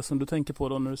lag är det som du tänker på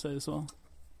då när du säger så?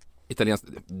 Italiensk,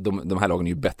 de här lagen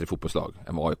är ju bättre fotbollslag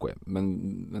än vad AIK är,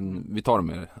 men vi tar dem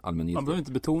med allmängiltigt. Man behöver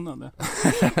inte betona det.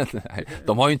 Nej,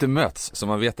 de har ju inte möts, så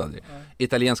man vet aldrig.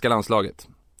 Italienska landslaget,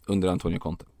 under Antonio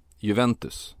Conte.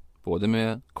 Juventus, både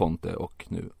med Conte och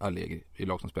nu Allegri i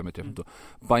lag som spelar med 3-5-2.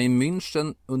 Bayern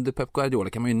München under Pep Guardiola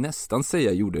kan man ju nästan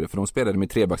säga gjorde det, för de spelade med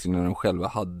trebackslinje när de själva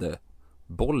hade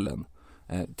bollen.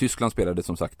 Tyskland spelade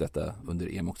som sagt detta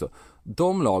under EM också.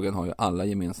 De lagen har ju alla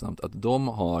gemensamt att de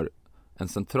har en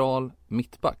central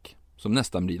mittback som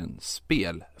nästan blir en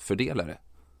spelfördelare.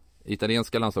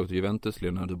 Italienska landslaget Juventus,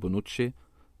 Leonardo Bonucci,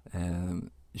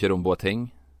 Jerome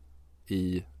Boateng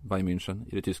i Bayern München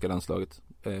i det tyska landslaget.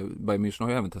 Bayern München har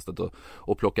ju även testat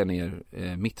att plocka ner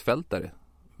mittfältare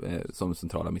som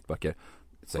centrala mittbackar.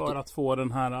 För att få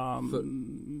den här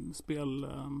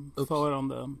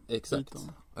spelförande. Exakt.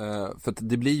 För att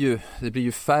det blir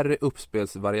ju färre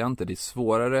uppspelsvarianter. Det är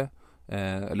svårare,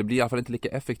 eller blir i alla fall inte lika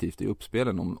effektivt i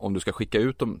uppspelen om du ska skicka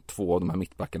ut två av de här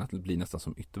mittbackarna att bli nästan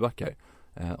som ytterbackar.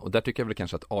 Och där tycker jag väl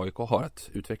kanske att AIK har att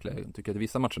utveckla. Jag tycker att i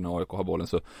vissa matcher när AIK har bollen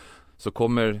så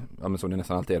kommer, som det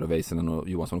nästan alltid är, Väisänen och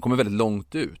Johansson, de kommer väldigt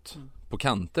långt ut på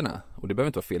kanterna. Och det behöver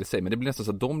inte vara fel i sig, men det blir nästan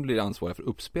så att de blir ansvariga för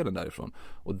uppspelen därifrån.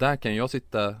 Och där kan jag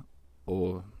sitta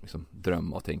och liksom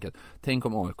drömma och tänka att tänk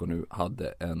om AIK nu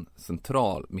hade en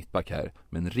central mittback här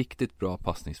med en riktigt bra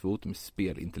passningsfot med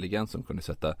spelintelligens som kunde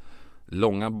sätta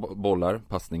långa bollar,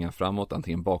 passningar framåt,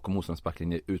 antingen bakom motståndarens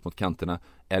backlinje ut mot kanterna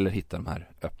eller hitta de här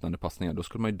öppnande passningarna. Då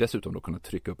skulle man ju dessutom då kunna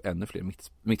trycka upp ännu fler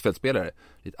mittfältspelare,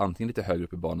 antingen lite högre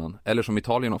upp i banan eller som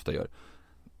Italien ofta gör.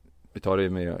 Vi tar det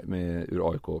med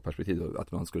ur AIK-perspektiv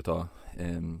att man skulle ta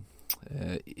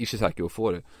Ishizaki och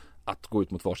få det att gå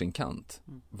ut mot varsin kant.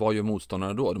 Vad gör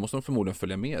motståndarna då? Då måste de förmodligen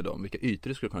följa med dem. Vilka ytor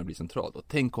det skulle kunna bli centralt. Och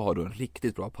tänk att ha då en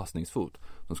riktigt bra passningsfot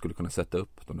som skulle kunna sätta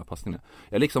upp de där passningarna.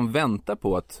 Jag liksom väntar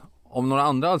på att om några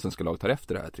andra allsvenska lag tar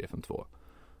efter det här 3-5-2,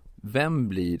 vem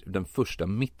blir den första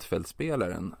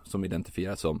mittfältspelaren som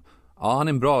identifieras som han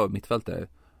är en bra mittfältare,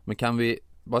 men kan vi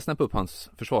bara snäppa upp hans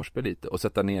försvarsspel lite och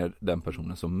sätta ner den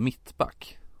personen som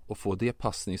mittback och få det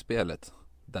passningsspelet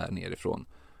där nerifrån,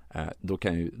 då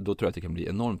tror jag att det kan bli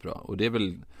enormt bra. Och det är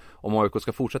väl, om AIK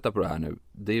ska fortsätta på det här nu,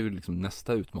 det är väl liksom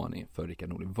nästa utmaning för Rickard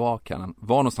Norling.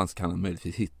 Var någonstans kan han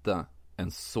möjligtvis hitta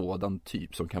en sådan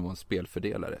typ som kan vara en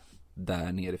spelfördelare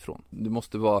där nerifrån? Du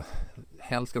måste vara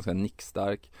helst ganska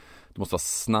nickstark, du måste vara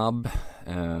snabb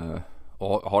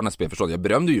och ha den här spelförståelsen. Jag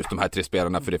berömde just de här 3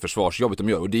 spelarna för det försvarsjobbet de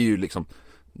gör, och det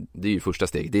är ju första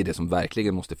steg, det är det som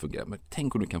verkligen måste fungera. Men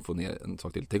tänk om du kan få ner en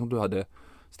sak till. Tänk om du hade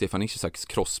Stefan Ishizaks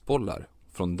crossbollar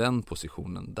från den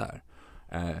positionen där.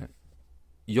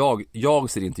 Jag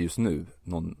ser inte just nu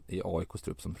någon i AIKs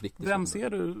trupp som riktigt... Vem ser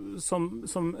du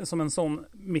som en sån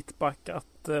mittback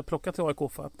att plocka till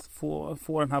AIK för att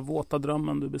få den här våta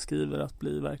drömmen du beskriver att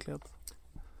bli verklighet?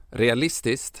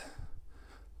 Realistiskt,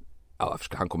 varför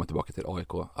ska han komma tillbaka till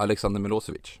AIK? Alexander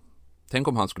Milosevic. Tänk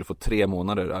om han skulle få 3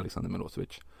 månader, Alexander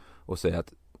Milosevic, och säga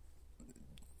att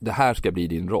det här ska bli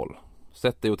din roll.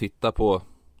 Sätt dig och titta på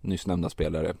nyss nämnda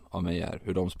spelare av mig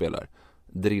hur de spelar.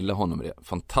 Drilla honom med det.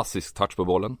 Fantastisk touch på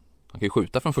bollen. Han kan ju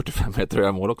skjuta från 45 meter och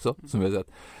göra mål också, som vi har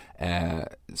sett.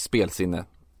 Spelsinne,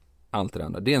 allt det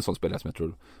andra. Det är en sån spelare som jag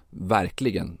tror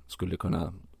verkligen skulle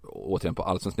kunna, återigen på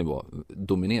allsvensk nivå,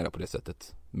 dominera på det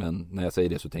sättet. Men när jag säger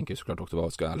det så tänker jag såklart också,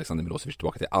 vad ska Alexander Milosevic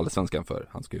tillbaka till allsvenskan för?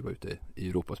 Han ska ju vara ute i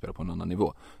Europa och spela på en annan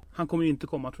nivå. Han kommer ju inte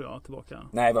komma, tror jag, tillbaka.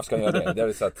 Nej, vad ska han göra det? Det har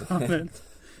vi sett.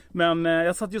 Men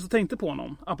jag satt just och tänkte på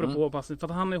honom, apropå passning, för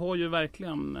att han har ju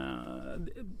verkligen,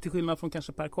 till skillnad från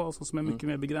kanske Per Karlsson som är mycket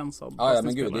mer begränsad. Ja,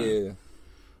 men gud, det är...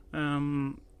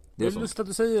 Det är lustigt att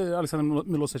du säger Alexander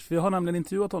Milosevic, för jag har nämligen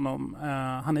intervjuat honom.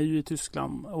 Han är ju i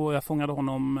Tyskland och jag fångade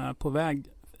honom på väg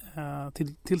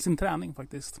till sin träning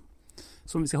faktiskt.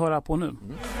 Som vi ska höra på nu.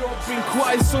 Robin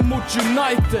Quaison mot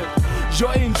United.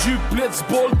 Jag är en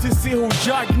djupledsboll till CH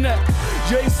Jagnet.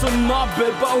 Jag är som Nabbe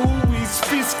Bahois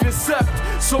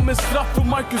fiskrecept. Som en straff för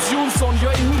Marcus Jonsson.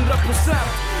 Jag är 100%.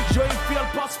 Jag är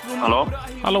felpass från...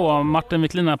 Hallå, Martin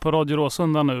Wiklin här på Radio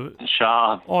Råsunda nu.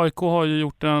 Tja. AIK har ju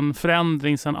gjort en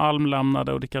förändring sedan Alm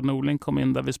lämnade och Rickard Norling kom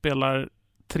in, där vi spelar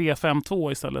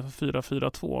 3-5-2 istället för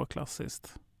 4-4-2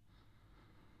 klassiskt.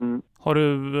 Har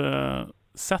du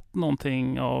sett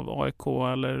någonting av AIK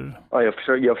eller? Ja, jag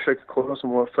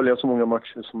försöker följa så många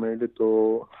matcher som möjligt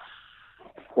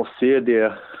och se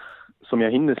det som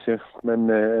jag hinner se. Men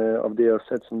av det jag har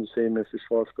sett, som du säger, med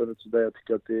försvarsspelet, så där jag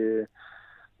tycker att det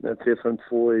är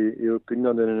 3-5-2 i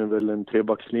uppbyggnaden är väl en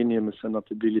 3-backslinje, men sen att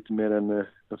det blir lite mer en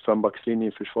 5-backslinje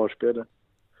i försvarsspelet.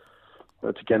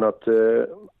 Jag tycker ändå att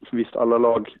visst, alla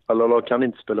lag kan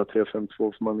inte spela 3-5-2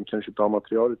 för man kanske inte har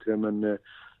material till det, men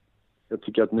jag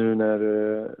tycker att nu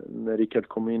när Rickard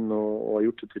kom in och har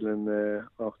gjort det till en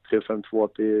 3-5-2,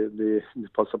 att det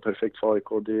passar perfekt för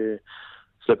AIK. Det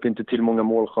släpper inte till många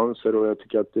målchanser och jag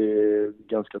tycker att det är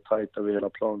ganska tajt över hela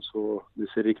plan, så det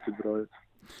ser riktigt bra ut.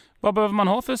 Vad behöver man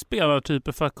ha för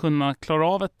spelartyper för att kunna klara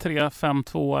av ett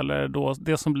 3-5-2 eller då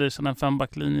det som blir som en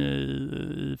 5-backlinje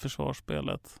i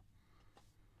försvarsspelet?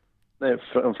 Nej,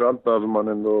 framförallt behöver man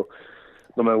ändå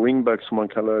de här wingbacks som man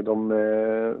kallar de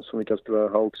som vi kan spela,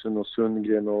 Hauksson och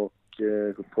Sundgren och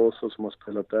Poso som har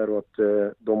spelat där, och att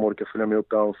de orkar följa med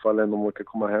upp i anfallen, de orkar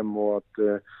komma hem, och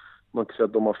att man kan säga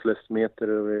att de har flest meter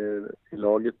i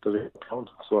laget över plan.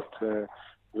 Så att det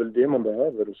är väl det man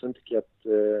behöver. Och sen tycker jag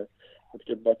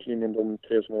att backlinjen, de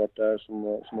 3 som har varit där som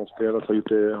har spelat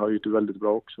har gjort det väldigt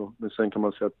bra också. Men sen kan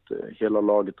man säga att hela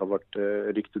laget har varit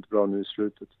riktigt bra nu i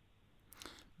slutet.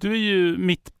 Du är ju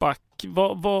mittback.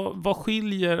 Vad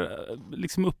skiljer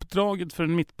liksom uppdraget för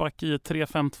en mittback i ett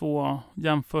 3-5-2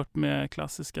 jämfört med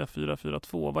klassiska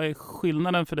 4-4-2? Vad är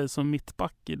skillnaden för dig som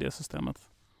mittback i det systemet?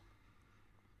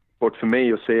 Svårt för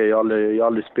mig att säga. Jag har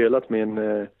aldrig spelat med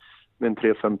en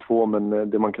 3-5-2, men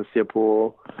det man kan se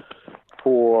på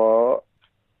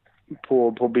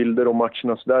bilder och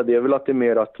matcherna så där, det är väl att det är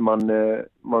mer att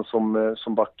man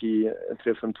som back i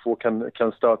 3-5-2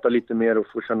 kan stöta lite mer och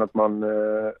få känna att man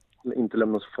inte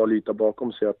lämnar så farlig yta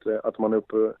bakom sig, att man är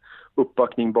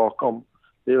uppbackning bakom.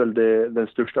 Det är väl den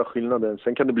största skillnaden.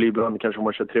 Sen kan det bli ibland kanske om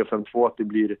man kör 3-5-2 att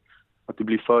det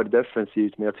blir för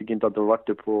defensivt, men jag tycker inte att det har varit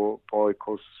det på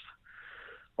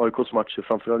AIKs matcher,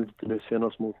 framförallt inte det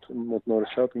senast mot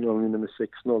Norrköping när de vinner med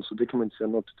 6-0, så det kan man inte säga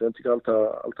något. Jag tycker allt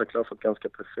har klaffat ganska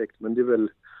perfekt, men det är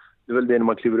väl det när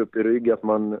man kliver upp i rygg, att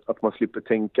man slipper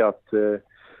tänka att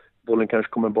bollen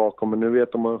kanske kommer bakom, men nu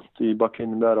vet de att i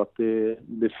backlinjen där att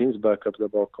det finns backup där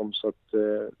bakom, så att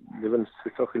det är väl den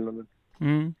största skillnaden.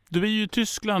 Du är ju i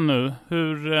Tyskland nu.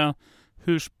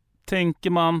 Hur tänker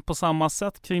man på samma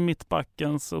sätt kring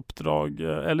mittbackens uppdrag?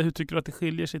 Eller hur tycker du att det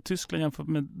skiljer sig i Tyskland jämfört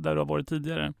med där du har varit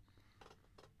tidigare?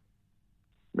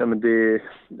 Nej, men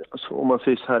alltså, om man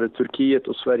säger så här, Turkiet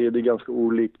och Sverige, det är ganska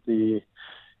olikt i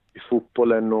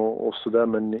fotbollen och sådär.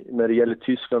 Men när det gäller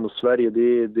Tyskland och Sverige,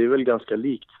 det är väl ganska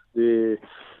likt.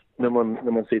 När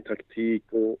man säger taktik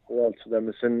och allt sådär.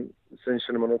 Men sen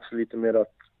känner man också lite mer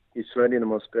att i Sverige när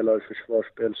man spelar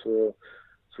försvarsspel så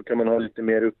kan man ha lite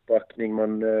mer uppbackning.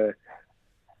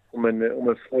 Om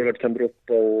en forward kan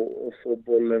droppa och få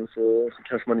bollen så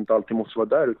kanske man inte alltid måste vara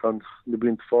där, utan det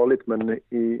blir inte farligt. Men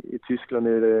i Tyskland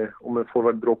är det, om en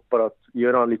forward droppar, att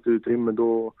göra han lite utrymme,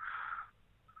 då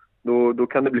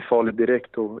kan det bli farligt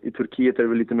direkt. Och i Turkiet är det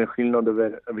väl lite mer skillnad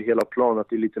över hela plan, att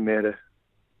det är lite mer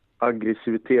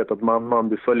aggressivitet, att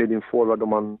du följer din forward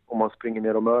om man springer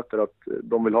ner och möter, att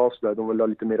de vill ha sådär, de vill ha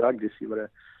lite mer aggressivare.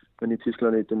 Men i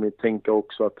Tyskland är det lite mer tänka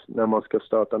också, att när man ska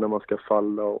stöta, när man ska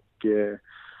falla, och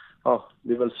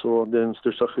det är väl så, det är den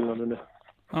största skillnaden.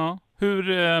 Ja. Hur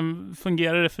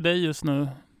fungerar det för dig just nu,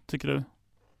 tycker du?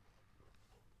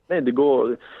 Nej, det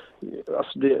går.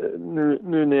 Alltså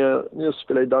nu när jag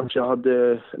spelade i Dansk, jag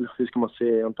hade, eller hur ska man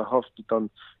säga, jag har inte haft, utan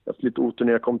jag haft lite otur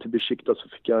när jag kom till Besiktas, så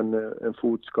fick jag en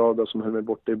fotskada som höll mig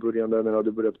borta i början där, när det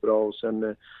hade börjat bra, och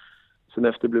sen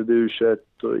efter blev det U21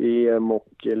 och EM och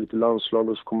lite landslag,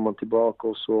 och så kommer man tillbaka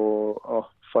och så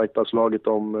fightas laget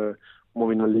om att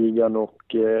vinna ligan,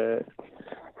 och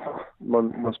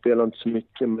man spelar inte så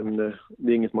mycket, men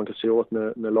det är inget man kan säga åt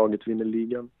när laget vinner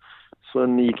ligan.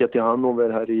 Sen gick jag till Hannover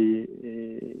här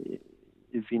i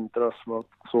vintras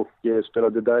och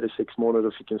spelade där i 6 månader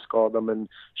och fick en skada, men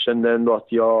kände ändå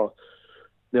att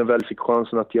när jag väl fick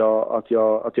chansen att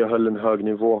jag höll en hög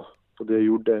nivå på det jag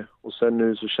gjorde. Och sen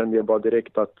nu så kände jag bara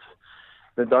direkt att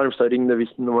när Darmstadt ringde,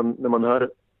 visst, när man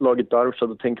hör laget Darmstadt,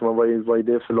 då tänker man vad är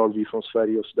det för lag, vi från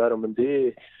Sverige och sådär. Men det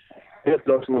är ett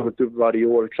lag som har gått upp varje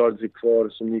år, klarade sig kvar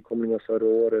som nykomlingar förra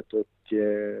året, och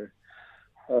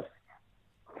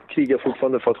krigar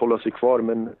fortfarande för att hålla sig kvar.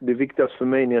 Men det viktigaste för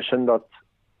mig när jag kände att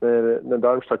när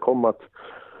Darmstadt kom, att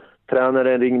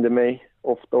tränaren ringde mig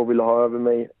ofta och ville ha över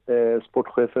mig.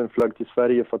 Sportchefen flög till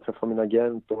Sverige för att träffa min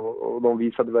agent, och de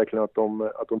visade verkligen att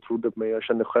de trodde på mig. Jag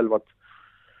kände själv att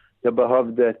jag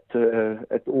behövde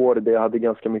ett år där jag hade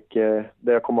ganska mycket,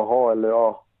 där jag kommer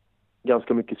ha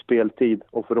ganska mycket speltid,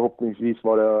 och förhoppningsvis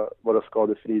vara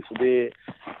skadefri. Så det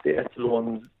är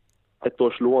ett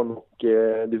års lån, och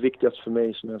det viktigaste för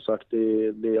mig, som jag sagt,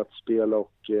 det är att spela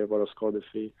och vara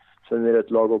skadefri. Sen är det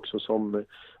ett lag också som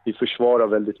vi försvarar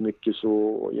väldigt mycket,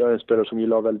 så jag är en spelare som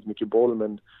gillar väldigt mycket boll,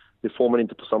 men det får man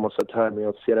inte på samma sätt här. Men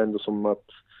jag ser ändå som att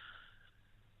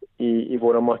i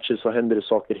våra matcher så händer det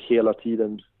saker hela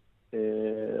tiden.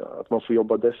 Att man får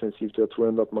jobba defensivt, och jag tror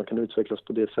ändå att man kan utvecklas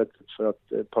på det sättet, för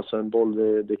att passa en boll,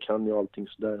 det kan ju allting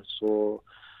sådär. Så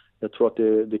jag tror att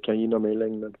det kan gynna mig i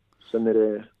längden.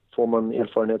 Sen får man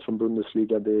erfarenhet från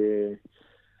Bundesliga, det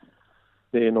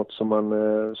är något som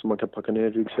man kan packa ner i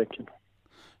ryggsäcken.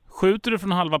 Skjuter du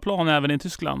från halva plan även i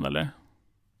Tyskland, eller?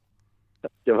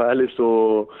 jag var ärlig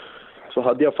så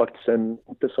hade jag faktiskt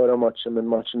inte förra matchen, men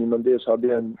matchen innan det så hade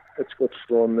jag ett skott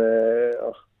från,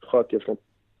 sköt jag från,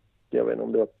 jag vet inte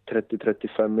om det var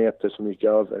 30-35 meter som gick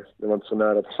över. Det var inte så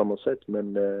nära på samma sätt,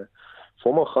 men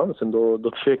får man chansen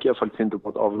då försöker jag faktiskt inte på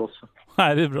att avlossa.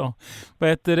 Nej, det är bra. Vad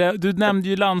heter det? Du nämnde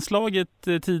ju landslaget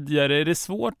tidigare. Är det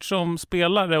svårt som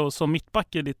spelare och som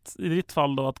mittback i ditt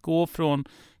fall då att gå från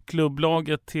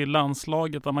klubblaget till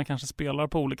landslaget där man kanske spelar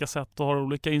på olika sätt och har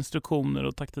olika instruktioner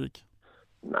och taktik?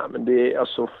 Nej, men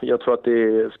jag tror att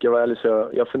det ska vara ärligt, så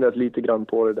jag har funderat lite grann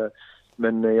på det där.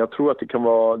 Men jag tror att det kan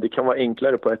vara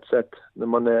enklare på ett sätt. När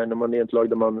man är i ett lag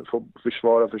där man får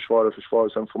försvara.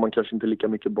 Sen får man kanske inte lika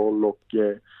mycket boll och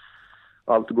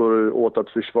allt går åt att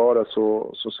försvara.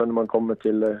 Så sen när man kommer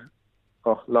till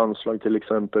landslag till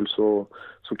exempel så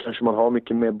kanske man har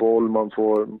mycket mer boll.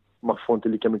 Man får inte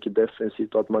lika mycket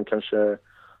defensivt och att man kanske,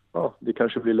 det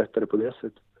kanske blir lättare på det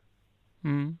sättet.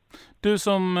 Mm. Du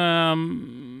som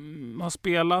har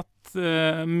spelat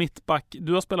mittback,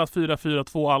 du har spelat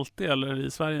 4-4-2 alltid eller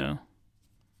i Sverige?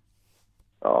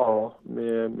 Ja,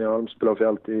 med Alm spelar vi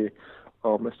alltid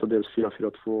mestadels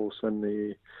 4-4-2 och sen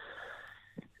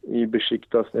i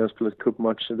Besiktas när jag spelade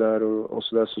cupmatcher där och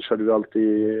så där så körde vi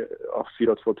alltid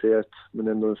 4-2-3-1 men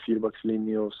ändå en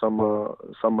fyrbackslinje och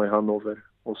samma i Hannover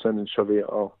och sen kör vi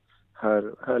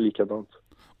här likadant.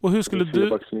 Och hur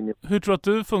tror du att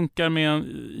du funkar med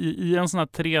i en sån här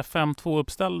 3-5-2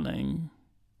 uppställning?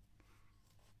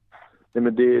 Nej,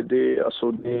 men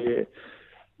det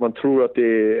man tror att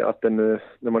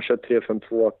när man kör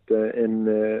 3-5-2 att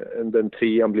den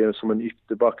trean blir som en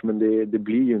ytterback, men det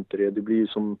blir ju inte det. Det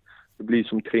blir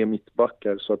som tre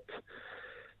mittbackar, så att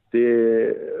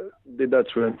det där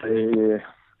tror jag inte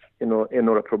är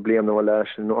några problem när man lär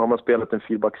sig. Har man spelat en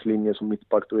fyrbackslinje som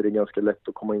mittback, då är det ganska lätt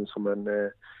att komma in som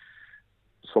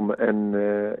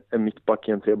en mittback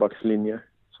i en trebackslinje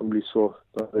som blir så.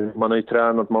 Man har ju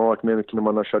tränat, man har varit med mycket när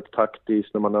man har kört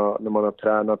taktiskt, när man har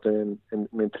tränat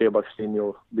med en trebackslinje,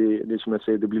 och det är som jag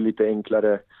säger, det blir lite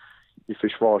enklare i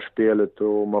försvarsspelet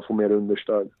och man får mer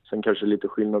understöd. Sen kanske lite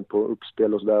skillnad på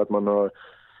uppspel och sådär, att man har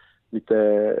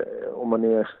lite, om man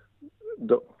är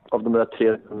av de där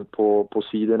tre på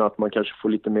sidorna, att man kanske får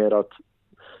lite mer att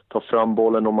ta fram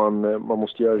bollen, och man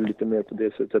måste göra lite mer på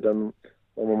det sättet än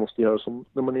om man måste göra som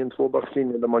när man är en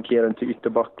tvåbackslinje där man markerar den till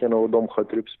ytterbacken och de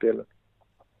sköter upp spelet.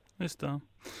 Just det.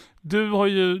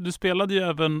 Du spelade ju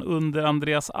även under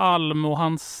Andreas Alm och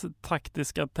hans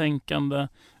taktiska tänkande.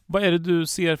 Vad är det du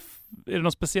ser? Är det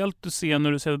något speciellt du ser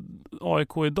när du ser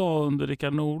AIK idag under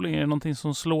Rickard Norling? Är det någonting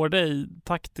som slår dig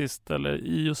taktiskt eller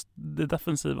i just det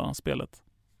defensiva spelet?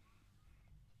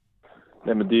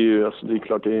 Nej, men det är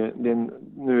klart,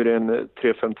 nu är det en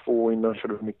 3-5-2, innan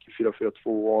körde vi mycket 4-4-2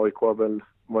 och AIK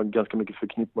var ganska mycket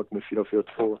förknippat med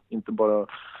 4-4-2, inte bara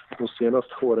de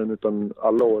senaste åren utan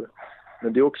alla år.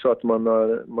 Men det är också att man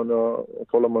har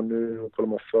kollar man nu och kollar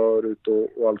man förut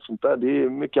och allt sånt där. Det är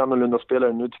mycket annorlunda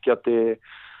spelare. Nu tycker jag att det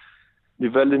är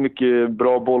väldigt mycket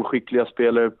bra bollskickliga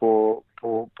spelare på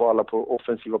alla på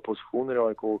offensiva positioner i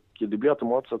AIK, och det blir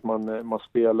automatiskt att man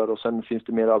spelar, och sen finns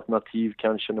det mer alternativ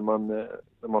kanske när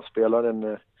man spelar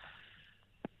en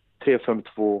 3-5-2,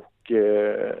 och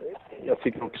jag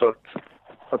tycker också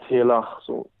att hela,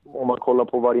 så om man kollar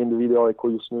på varje individ i AIK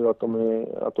just nu, att de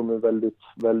är väldigt,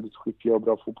 väldigt skickliga och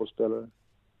bra fotbollsspelare.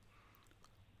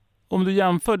 Om du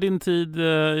jämför din tid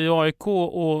i AIK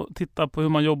och tittar på hur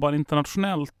man jobbar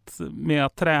internationellt med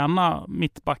att träna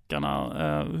mittbackarna,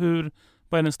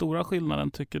 vad är den stora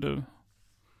skillnaden tycker du?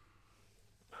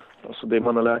 Alltså det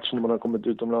man har lärt sig när man har kommit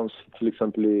utomlands, till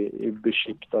exempel i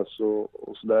Besiktas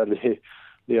och sådär,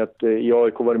 det är att i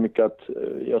AIK var det mycket att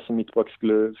jag som mittback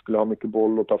skulle ha mycket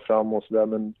boll och ta fram och sådär,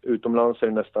 men utomlands är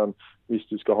det nästan, visst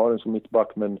du ska ha den som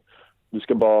mittback, men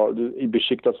i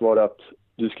Besiktas var det att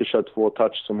du ska köra 2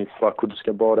 touch som mittback, och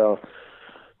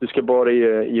du ska bara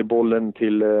ge bollen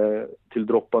till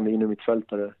droppande in i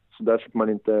mittfältare. Så där fick man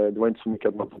inte, det var inte så mycket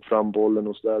att man tog fram bollen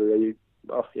och sådär.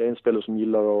 Jag är en spelare som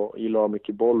gillar att ha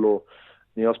mycket boll, och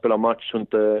när jag spelar match och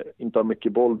inte har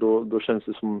mycket boll, då känns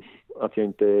det som att jag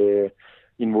inte är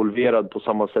involverad på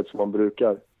samma sätt som man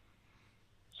brukar.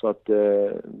 Så att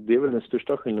det är väl den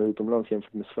största skillnaden utomlands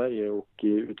jämfört med Sverige, och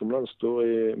utomlands då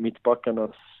är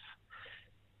mittbackarnas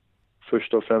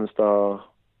första och främsta,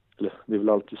 eller det är väl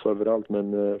alltid så överallt,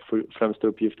 men främsta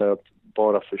uppgift är att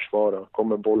bara försvara.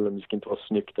 Kommer bollen, det ska inte vara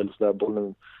snyggt eller sådär,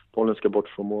 bollen ska bort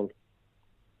från mål.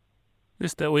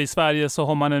 Just det, och i Sverige så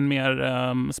har man en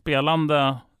mer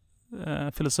spelande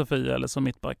filosofi eller som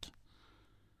mittback.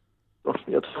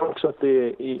 Jag tror också att det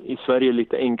i Sverige är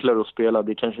lite enklare att spela.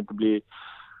 Det kanske inte blir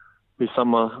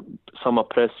samma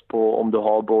press på om du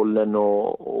har bollen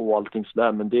och allting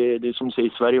sådär. Men det är som du säger,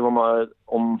 i Sverige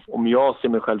om jag ser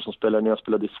mig själv som spelare när jag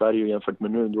spelade i Sverige jämfört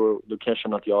med nu, då kan jag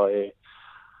känna att jag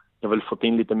har väl fått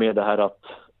in lite mer det här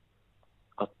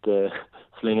att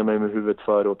slänga mig med huvudet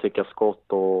för och täcka skott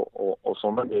och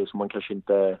sådana grejer som man kanske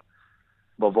inte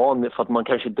var van för att man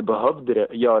kanske inte behövde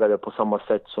göra det på samma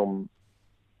sätt som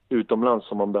utomlands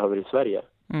som man behöver i Sverige.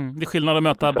 Det är skillnad att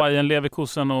möta Bayern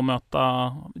Leverkusen och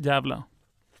möta Gävle.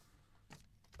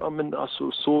 Ja, men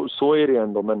alltså så är det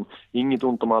ändå, men inget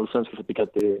ont om allsvenskan, för jag tycker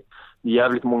att det är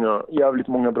jävligt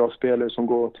många bra spelare som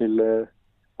går till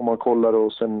om man kollar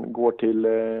och sen går till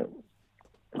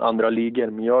andra ligor.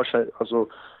 Men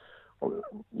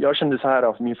jag kände så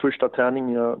här, min första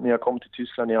träning när jag kom till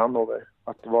Tyskland i Hannover,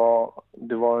 att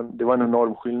det var en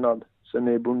enorm skillnad. Sen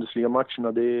i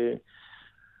Bundesliga-matcherna, det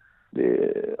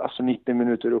är alltså 90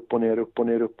 minuter upp och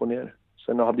ner.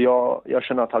 Sen jag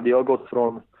känner att hade jag gått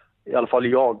från, i alla fall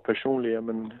jag personligen,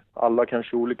 men alla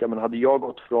kanske olika, men hade jag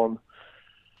gått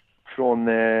från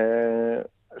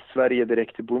Sverige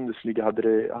direkt till Bundesliga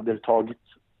hade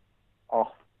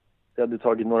det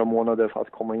tagit några månader för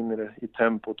att komma in i det, i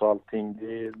tempot och allting.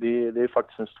 Det är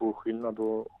faktiskt en stor skillnad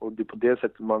och det är på det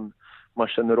sättet man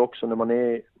känner också när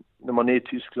man är i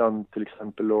Tyskland till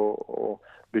exempel och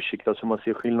Besiktas, hur man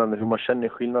ser skillnaden, hur man känner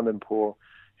skillnaden på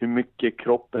hur mycket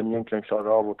kroppen egentligen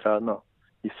klarar av att träna.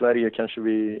 I Sverige kanske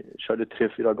vi körde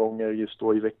 3-4 gånger just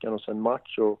då i veckan och sen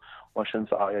match och man kände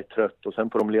så jag är trött, och sen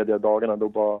på de lediga dagarna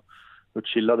då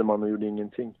chillade man och gjorde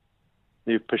ingenting.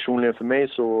 Det är personligen för mig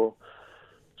så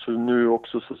nu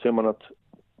också så ser man att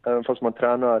även fast man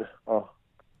tränar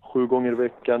 7 gånger i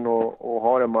veckan och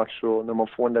har en match, och när man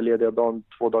får den där lediga dagen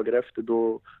 2 dagar efter,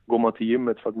 då går man till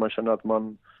gymmet för att man känner att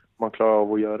man klarar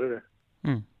av att göra det.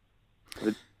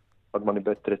 Att man är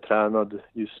bättre tränad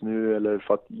just nu, eller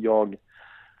för att jag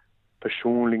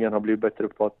personligen har blivit bättre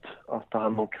på att ta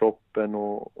hand om kroppen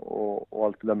och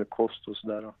allt det där med kost och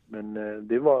sådär. Men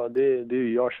det är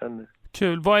ju jag känner.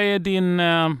 Kul. Vad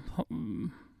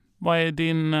är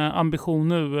din ambition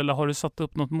nu, eller har du satt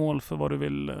upp något mål för vad du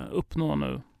vill uppnå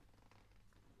nu?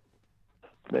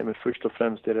 Nej, men först och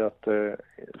främst är det att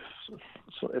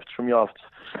eftersom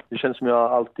det känns som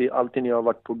jag alltid när jag har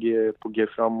varit på G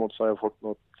framåt så har jag fått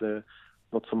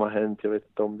något som har hänt. Jag vet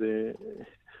inte om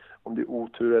det är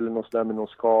otur eller något där med någon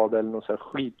skada eller något så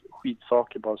här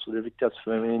skitsaker bara. Så det viktigaste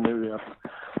för mig nu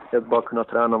är att bara kunna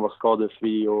träna, vara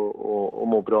skadefri och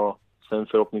må bra. Sen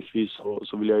förhoppningsvis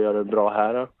så vill jag göra det bra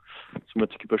här, som jag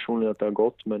tycker personligen att det har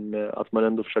gått, men att man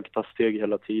ändå försöker ta steg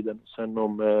hela tiden. Sen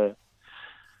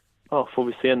får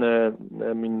vi se när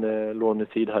min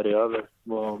lånetid här är över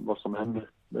vad som händer.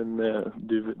 Men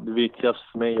det viktigaste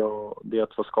för mig det är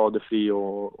att vara skadefri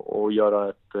och göra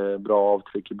ett bra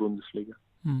avtryck i Bundesliga.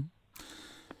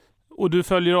 Och du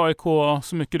följer AIK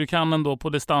så mycket du kan ändå på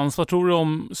distans. Vad tror du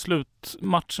om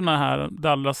slutmatcherna här,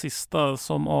 det allra sista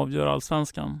som avgör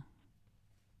allsvenskan?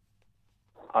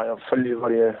 Ja, jag följer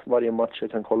varje match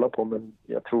jag kan kolla på, men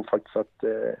jag tror faktiskt att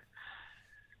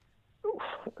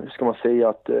hur ska man säga,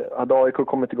 att hade AIK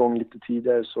kommit igång lite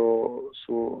tidigare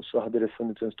så hade det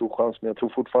funnits en stor chans, men jag tror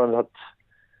fortfarande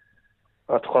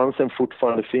att chansen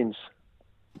fortfarande finns.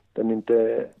 Den är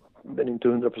inte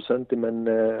 100%, men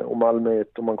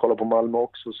om man kollar på Malmö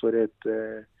också, så är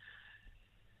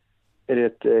det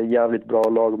ett jävligt bra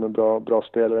lag med bra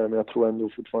spelare, men jag tror ändå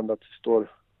fortfarande att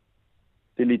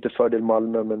det är lite fördel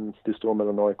Malmö, men det står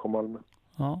mellan AIK och Malmö.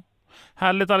 Ja.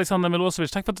 Härligt, Alexander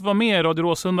Milosevic. Tack för att du var med i Radio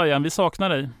Råsunda igen. Vi saknar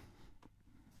dig.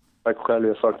 Tack själv,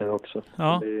 jag saknar dig också.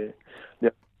 Ja.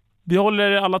 Vi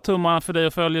håller alla tummar för dig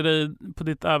och följer dig på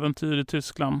ditt äventyr i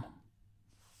Tyskland.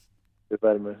 Det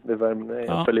värmer.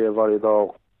 Jag följer varje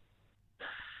dag.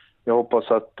 Jag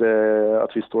hoppas att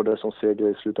vi står där som seger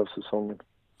i slutet av säsongen.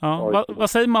 Ja. Vad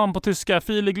säger man på tyska?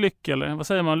 Viel Glück, eller? Vad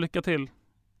säger man? Lycka till?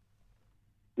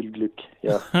 Viel Glück,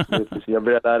 ja. Jag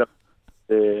börjar lära.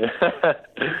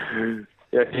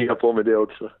 Jag krigar på med det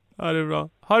också. Ja, det är bra.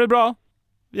 Ha det bra.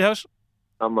 Vi hörs.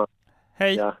 Samma.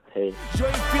 Hej. Ja, hej. Jag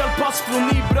är felpass från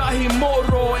Ibrahim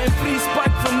Moro, en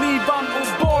frispark från Ivan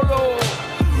Oboro.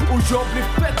 Och jag blir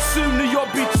fett sur när jag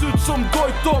byts ut som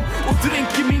Goitom och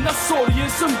dränker mina sorger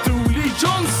som Dooley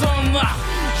Johnson.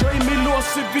 Jag är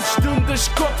Milosevic,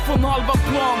 dunderskott från halva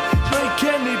plan. Jag är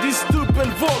Kennedys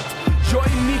dubbelvolt. Jag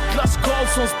är Niklas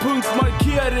Karlssons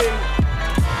punktmarkering.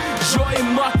 Jag är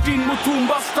Martin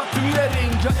Mutumbas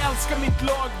statuering. Jag älskar mitt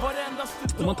lag varenda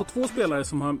stund. Om man tar 2 spelare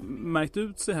som har märkt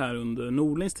ut sig här under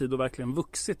Norlings tid och verkligen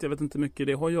vuxit. Jag vet inte mycket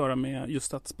det har att göra med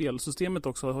just att spelsystemet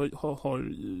också har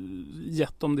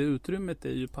gett dem det utrymmet. Det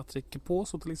är ju Patrick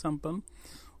Pozo till exempel.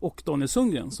 och Daniel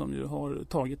Sundgren som ju har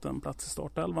tagit en plats i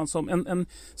startelvan som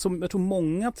jag tror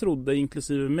många trodde,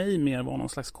 inklusive mig, mer var någon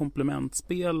slags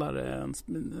komplementspelare,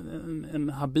 en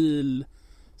habil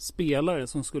spelare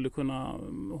som skulle kunna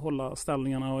hålla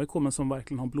ställningarna i AIK, men som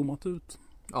verkligen har blommat ut.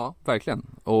 Ja, verkligen.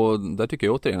 Och där tycker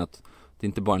jag återigen att det är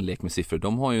inte bara en lek med siffror.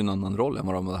 De har ju en annan roll än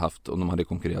vad de hade haft om de hade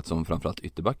konkurrerat som framförallt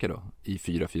ytterbackar då, i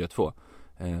 4-4-2.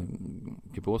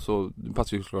 Så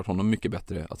passar ju såklart honom mycket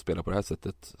bättre att spela på det här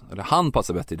sättet. Eller han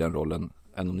passar bättre i den rollen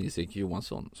än om Nils-Erik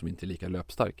Johansson, som inte är lika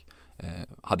löpstark,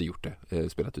 hade gjort det.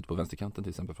 Spelat ut på vänsterkanten till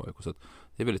exempel för AIK. Så att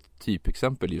det är väl ett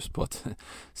typexempel just på att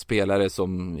spelare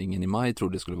som ingen i maj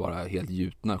trodde skulle vara helt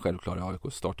gjutna självklara i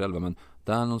AIKs startelva, men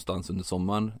där någonstans under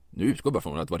sommaren, nu utgår jag bara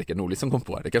från att det var Rickard Norling som kom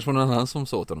på det kanske var någon annan som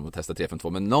sa åt honom att testa 3-5-2,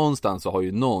 men någonstans så har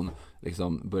ju någon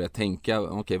liksom börjat tänka,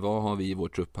 okej, vad har vi i vår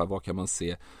trupp här, vad kan man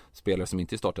se spelare som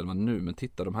inte är startelvan nu, men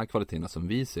titta de här kvaliteterna som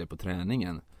vi ser på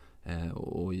träningen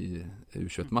och i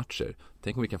U21-matcher,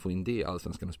 tänk om vi kan få in det i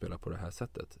Allsvenskan och spela på det här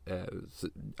sättet.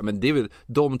 Men det är väl,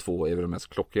 de två är väl de mest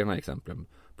klockrena exemplen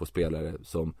på spelare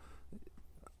som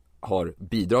har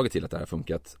bidragit till att det här har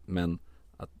funkat, men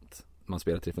att man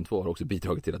spelar 3-5-2 har också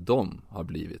bidragit till att de har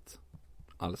blivit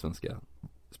allsvenska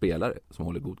spelare som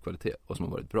håller god kvalitet och som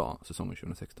har varit bra säsongen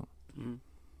 2016.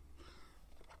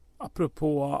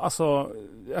 Apropå, alltså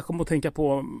jag kommer att tänka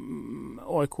på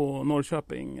AIK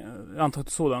Norrköping. Jag antar att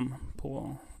du såg den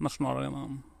på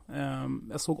Nationalarenan.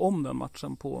 Jag såg om den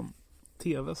matchen på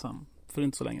tv sen, för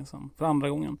inte så länge sedan, för andra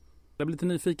gången. Jag blev lite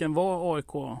nyfiken, var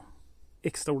AIK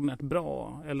extraordinärt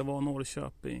bra eller var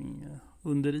Norrköping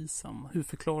under isen? Hur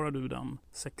förklarar du den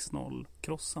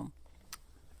 6-0-krossen?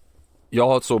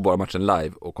 Jag såg bara matchen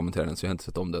live och kommenterade den, så jag har inte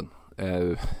sett om den.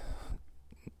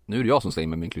 Nu är det jag som säger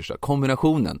med min klyscha.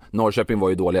 Kombinationen. Norrköping var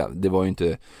ju dåliga. Det var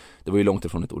ju långt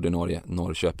ifrån ett ordinarie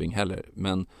Norrköping heller.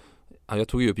 Men jag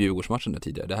tog ju upp Djurgårdsmatchen där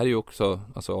tidigare. Det här är ju också,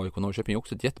 alltså AIK Norrköping är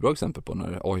också ett jättebra exempel på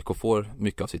när AIK får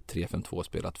mycket av sitt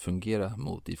 3-5-2-spel att fungera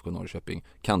mot IFK Norrköping.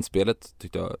 Kantspelet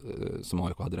tyckte jag som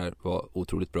AIK hade där var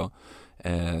otroligt bra.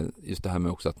 Just det här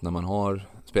med också att när man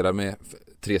spelar med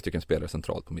 3 stycken spelare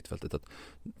centralt på mittfältet, att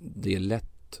det är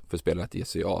lätt för spelare att ge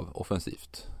sig av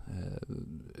offensivt.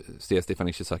 Se Stefan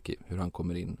Ishizaki, hur han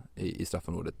kommer in i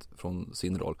straffområdet från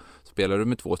sin roll. Spelar du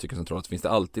med 2 stycken centralt så finns det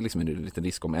alltid liksom en liten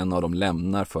risk om en av dem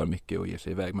lämnar för mycket och ger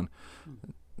sig iväg, men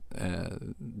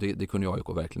det kunde AIK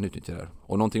verkligen utnyttja där.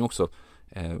 Och någonting också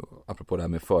apropå det här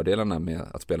med fördelarna med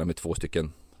att spela med 2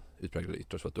 stycken utpräglade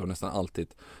yttrar, så att du har nästan alltid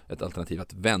ett alternativ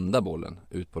att vända bollen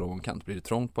ut på någon kant. Blir det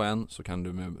trångt på en så kan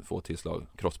du med 2 tillslag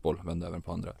crossboll vända över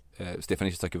på andra. Stefan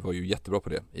Ishizaki var ju jättebra på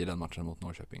det i den matchen mot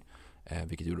Norrköping,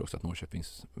 vilket gjorde också att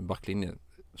Norrköpings backlinje,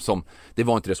 det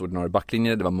var inte deras ordinarie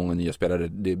backlinje, det var många nya spelare,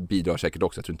 det bidrar säkert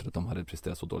också, jag tror inte att de hade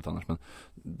presterat så dåligt annars, men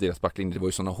deras backlinje, det var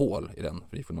ju sådana hål i den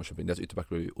för Norrköping. Deras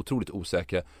ytterback var ju otroligt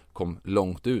osäkra, kom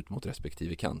långt ut mot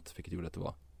respektive kant, vilket gjorde att det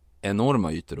var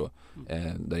enorma ytor då,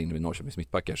 där inne vid Norrköpings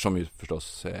mittbackar, som ju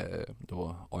förstås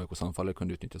då AIKs anfallare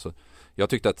kunde utnyttja. Så jag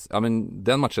tyckte att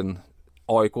den matchen,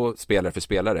 AIK spelare för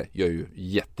spelare gör ju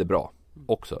jättebra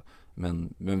också,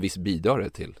 men visst bidrar det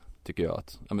till, tycker jag,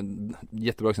 att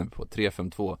jättebra exempel på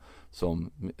 3-5-2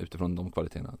 som utifrån de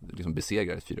kvaliteterna liksom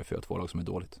besegrar ett 4-4-2-lag som är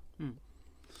dåligt.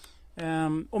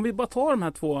 Om vi bara tar de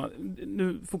här två,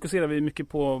 nu fokuserar vi mycket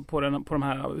på de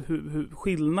här hur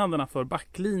skillnaderna för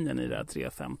backlinjen i det här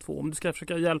 3-5-2. Om du ska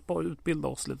försöka hjälpa och utbilda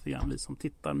oss lite grann, vi som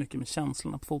tittar mycket med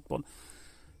känslorna på fotboll.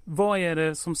 Vad är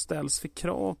det som ställs för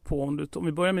krav på, om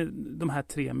vi börjar med de här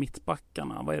 3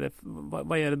 mittbackarna, vad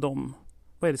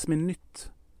är det som är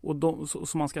nytt och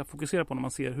som man ska fokusera på när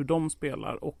man ser hur de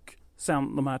spelar, och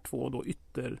sen de här 2 då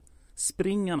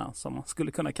ytterspringarna, som man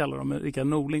skulle kunna kalla dem med Rickard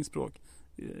Norlings språk,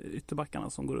 ytterbackarna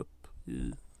som går upp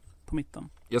på mitten.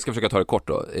 Jag ska försöka ta det kort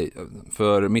då.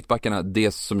 För mittbackarna,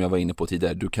 det som jag var inne på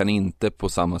tidigare, du kan inte på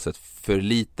samma sätt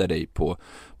förlita dig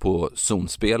på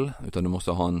zonspel, utan du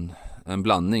måste ha en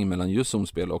blandning mellan just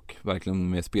zonspel och verkligen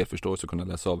med spelförståelse kunna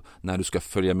läsa av när du ska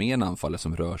följa med en anfallare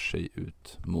som rör sig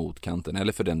ut mot kanten,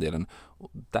 eller för den delen.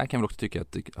 Och där kan vi också tycka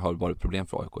att det har varit problem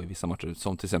för AIK i vissa matcher,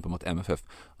 som till exempel mot MFF,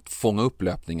 att fånga upp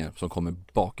löpningar som kommer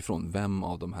bakifrån. Vem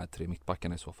av de här 3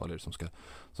 mittbackarna i så fall är det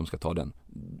som ska ta den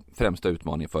främsta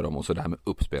utmaningen för dem, och så det här med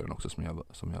uppspelen också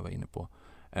som jag var inne på.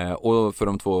 Och för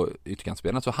de 2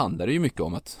 ytterkantspelarna så handlar det ju mycket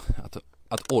om att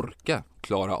orka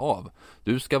klara av.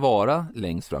 Du ska vara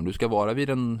längst fram, du ska vara vid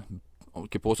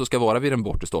den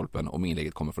bortre stolpen om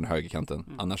inlägget kommer från högerkanten.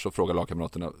 Annars så frågar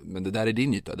lagkamraterna, men det där är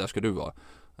din yta, där ska du vara.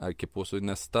 Är Keposo i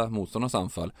nästa motståndarnas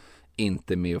anfall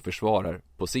inte med och försvarar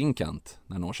på sin kant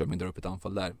när Norrköping drar upp ett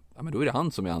anfall där, men då är det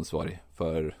han som är ansvarig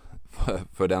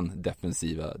för det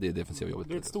defensiva jobbet.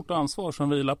 Det är ett stort ansvar som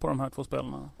vilar på de här 2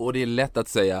 spelarna. Och det är lätt att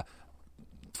säga,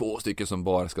 2 stycken som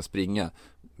bara ska springa.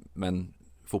 Men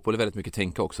fotboll är väldigt mycket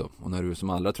tänka också. Och när du är som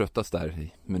allra tröttast där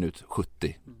i minut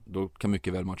 70, då kan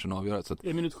mycket väl matchen avgöras. Så att...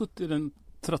 Är minut 70 den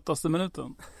tröttaste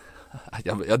minuten?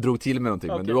 jag drog till med någonting,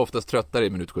 men du är oftast tröttare i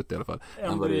minut 70 i alla fall.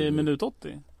 Ändå i minut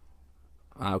 80?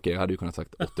 Okej, jag hade ju kunnat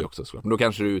sagt 80 också såklart. Men då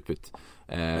kanske du är utbytt.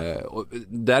 Och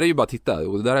där är ju bara att titta.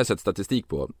 Och där har jag sett statistik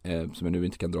på, som jag nu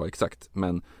inte kan dra exakt.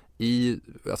 Men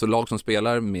alltså lag som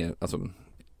spelar med, alltså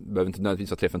behöver inte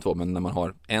nödvändigtvis vara 3-5-2, men när man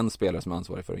har en spelare som är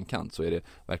ansvarig för en kant, så är det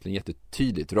verkligen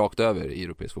jättetydligt rakt över i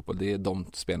europeisk fotboll. Det är de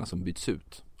spelarna som byts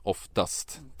ut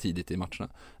oftast tidigt i matcherna,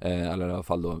 eller i alla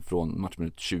fall då från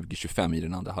matchminut 20-25 i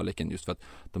den andra halvleken, just för att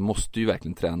de måste ju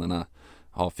verkligen tränarna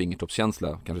ha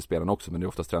fingertoppskänsla, kanske spelarna också, men det är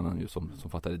oftast tränaren ju som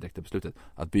fattar det direkta beslutet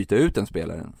att byta ut den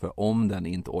spelaren, för om den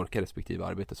inte orkar respektive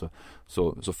arbete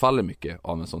så faller mycket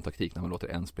av en sån taktik när man låter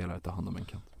en spelare ta hand om en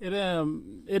kant.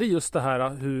 Är det just det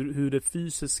här hur det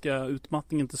fysiska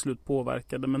utmattningen till slut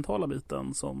påverkar den mentala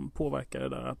biten som påverkar det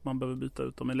där att man behöver byta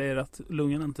ut dem, eller är det att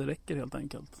lungen inte räcker helt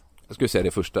enkelt? Jag skulle säga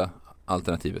det första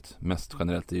alternativet mest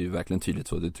generellt. Det är ju verkligen tydligt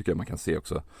så. Det tycker jag man kan se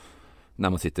också när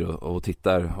man sitter och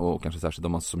tittar, och kanske särskilt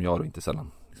om man som jag då inte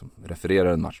sällan liksom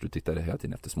refererar en match. Du tittar hela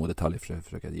tiden efter små detaljer för att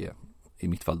försöka ge, i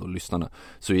mitt fall då, lyssnarna.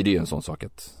 Så är det ju en sån sak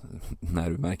att när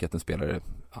du märker att en spelare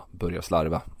börjar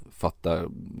slarva, fatta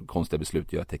konstiga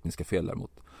beslut, göra tekniska fel där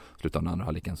mot slutet av den andra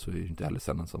halvleken, så är det inte heller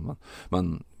sällan som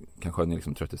man kan skönja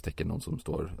liksom trötthetstecken, någon som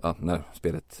står, när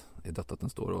spelet är dött, att den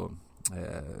står och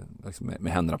liksom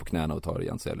med händerna på knäna och tar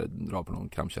igen sig eller drar på någon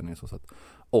krampkänning, så att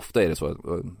ofta är det så.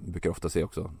 Jag brukar ofta se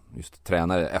också just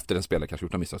tränare efter en spelare kanske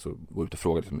gjort en misstag, så går ut och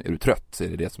frågar liksom, är du trött? Så är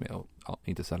det det som är, och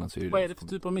inte sällan så är det. Vad är det för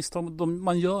typ av misstag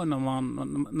man gör när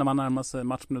man närmar sig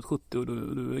matchminut 70 och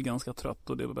du är ganska trött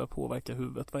och det börjar påverka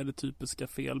huvudet? Vad är det typiska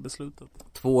felbeslutet?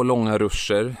 2 långa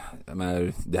ruscher.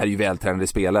 Men det här är ju vältränade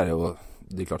spelare, och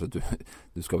det är klart att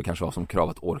du ska väl kanske ha som krav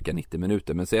att orka 90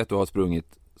 minuter, men säg att du har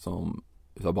sprungit som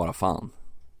bara fan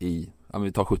vi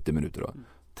tar 70 minuter då.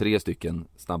 3 stycken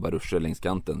snabba ruscher längs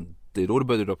kanten. Det är då du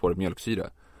börjar dra på dig mjölksyra.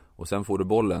 Och sen får du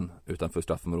bollen utanför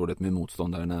straffområdet med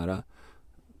motståndare nära.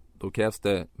 Då krävs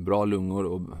det bra lungor,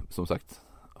 och som sagt,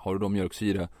 har du då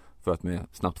mjölksyra för att med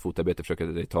snabbt fotarbete försöka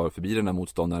dig ta förbi den här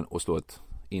motståndaren och slå ett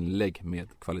inlägg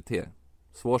med kvalitet.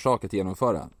 Svår sak att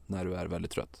genomföra när du är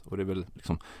väldigt trött. Och det är väl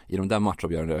liksom i de där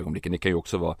matchavgörande ögonblicken. Det kan ju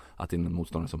också vara att det är en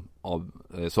motståndare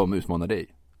som utmanar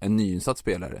dig. En nyinsatt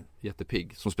spelare,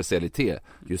 jättepigg, som specialitet,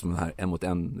 just med de här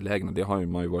 1-mot-1-lägena. Det har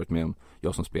man ju varit med om,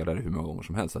 jag som spelare, hur många gånger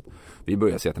som helst. Att vi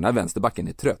börjar se att den här vänsterbacken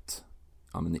är trött.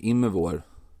 Ja, men in med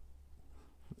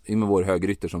vår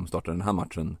högerytter som startar den här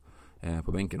matchen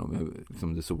på bänken, och med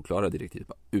liksom det solklara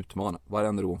direktivet. Utmana.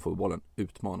 Varenda gång får bollen.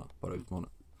 Utmana.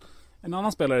 En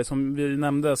annan spelare som vi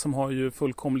nämnde som har ju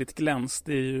fullkomligt glänst,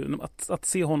 det är ju att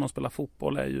se honom spela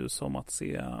fotboll är ju som att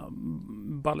se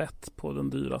ballett på den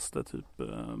dyraste typ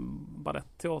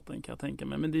ballettteatern, kan jag tänka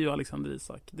mig. Men det är ju Alexander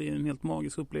Isak. Det är en helt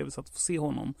magisk upplevelse att få se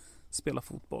honom spela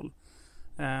fotboll.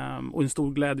 Och en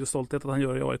stor glädje och stolthet att han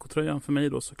gör i AIK-tröjan för mig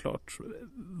då, såklart.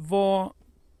 Vad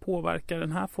påverkar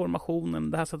den här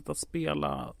formationen, det här sättet att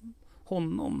spela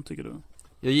honom, tycker du?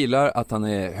 Jag gillar att han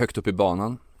är högt upp i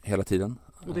banan hela tiden.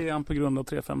 Och det är han på grund av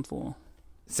 3-5-2.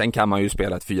 Sen kan man ju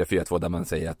spela ett 4-4-2 där man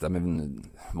säger att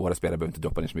våra spelare behöver inte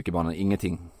droppa ner så mycket i banan.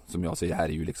 Ingenting som jag säger här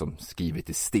är ju liksom skrivet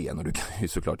i sten, och du kan ju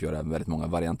såklart göra väldigt många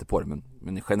varianter på det.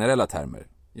 Men i generella termer,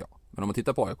 ja. Men om man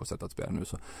tittar på AIK:s sätt att spela nu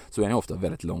så är han ju ofta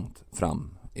väldigt långt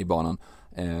fram i banan.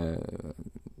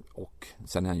 Och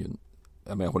sen är han ju,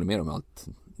 jag håller med om allt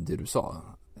det du sa.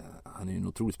 Han är ju en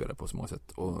otrolig spelare på så många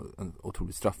sätt, och en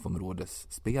otrolig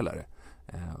straffområdesspelare.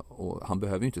 Och han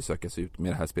behöver ju inte söka sig ut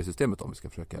med det här spelsystemet, om vi ska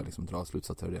försöka liksom dra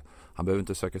slutsatser av det. Han behöver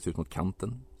inte söka sig ut mot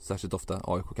kanten särskilt ofta.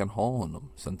 AIK kan ha honom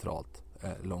centralt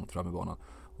långt fram i banan.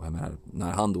 Och jag menar,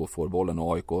 när han då får bollen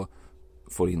och AIK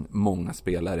får in många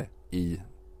spelare i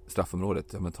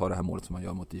straffområdet. Jag tar det här målet som han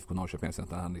gör mot IFK Norrköping.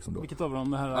 Han liksom då, vilket av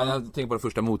dem det här? Jag tänker på den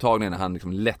första mottagningen när han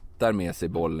liksom lättar med sig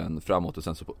bollen framåt och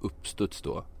sen så på uppstuds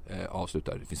då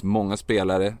avslutar. Det finns många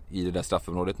spelare i det där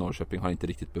straffområdet. Norrköping har inte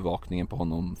riktigt bevakningen på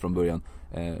honom från början.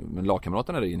 Men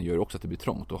lagkamraterna där inne gör också att det blir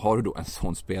trångt. Och har du då en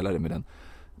sån spelare med den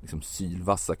liksom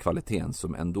sylvassa kvaliteten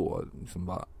som ändå liksom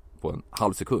bara på en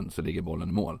halv sekund så ligger bollen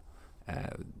i mål.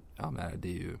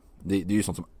 Det är ju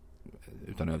sånt som,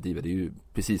 utan att överdriva, det är ju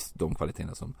precis de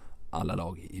kvaliteterna som alla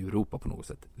lag i Europa på något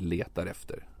sätt letar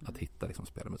efter, att hitta liksom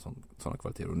spelare med sådana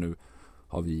kvaliteter. Och nu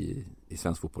har vi i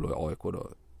svensk fotboll och i AIK då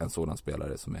en sådan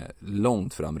spelare som är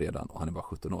långt fram redan, och han är bara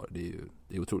 17 år. Det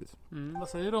är otroligt. Vad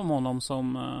säger du om honom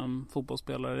som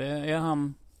fotbollsspelare? Är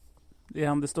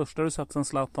han det största du sett sen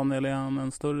Zlatan, eller är han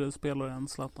en större spelare än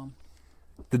Zlatan?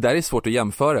 Det där är svårt att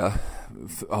jämföra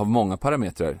av många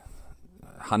parametrar.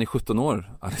 han är 17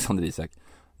 år, Alexander Isak.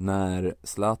 När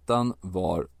Zlatan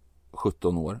var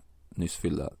 17 år, nyss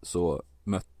fyllda, så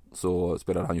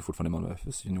spelade han ju fortfarande i Malmö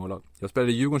FFs juniorlag. Jag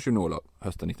spelade i Djurgårdens juniorlag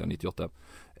hösten 1998.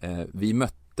 Vi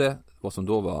mötte vad som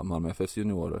då var Malmö FFs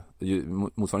juniorer,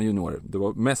 motsvarande juniorer. Det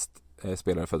var mest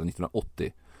spelare födda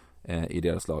 1980 i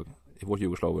deras lag. I vårt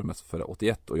Djurgårdslag var det mest födda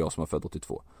 81 och jag som var född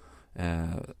 82.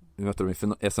 Vi mötte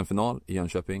dem i SM-final i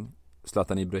Jönköping.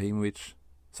 Zlatan Ibrahimovic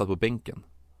satt på bänken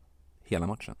hela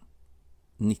matchen.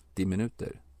 90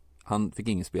 minuter. Han fick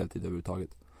ingen speltid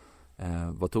överhuvudtaget.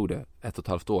 Vad tog det?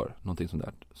 1,5 år, någonting sånt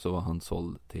där. Så var han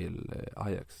såld till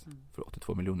Ajax för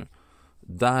 82 miljoner.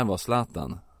 Där var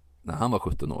Zlatan när han var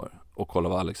 17 år. Och kolla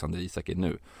vad Alexander Isak är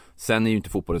nu. Sen är ju inte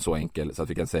fotbollen så enkel så att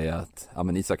vi kan säga att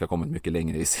men Isak har kommit mycket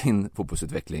längre i sin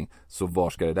fotbollsutveckling. Så var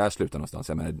ska det där sluta någonstans?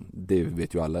 Jag menar, det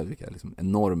vet ju alla vilka liksom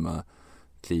enorma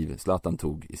kliv Zlatan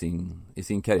tog i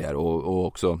sin karriär. Och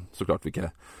också såklart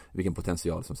vilken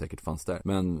potential som säkert fanns där.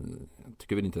 Men jag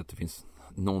tycker väl inte att det finns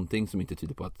någonting som inte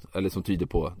tyder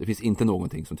på det finns inte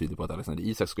någonting som tyder på att Alexander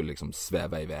Isak skulle liksom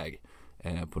sväva iväg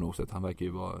på något sätt. Han verkar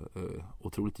ju vara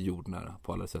otroligt jordnära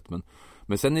på alla sätt.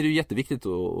 Men sen är det ju jätteviktigt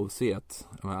att se att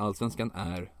allsvenskan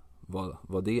är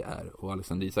vad det är. Och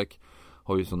Alexander Isak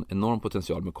har ju sån enorm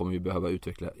potential, men kommer ju behöva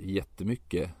utveckla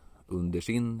jättemycket under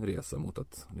sin resa mot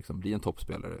att liksom bli en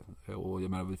toppspelare. Och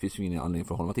jag menar, det finns ju ingen anledning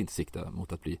för honom att inte sikta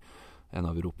mot att bli en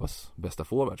av Europas bästa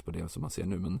forwards på det som man ser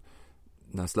nu. Men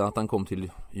när Zlatan kom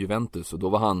till Juventus och då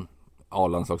var han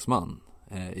A-landslagsman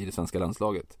i det svenska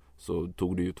landslaget, så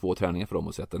tog det ju 2 träningar för dem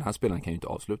att säga att den här spelaren kan ju inte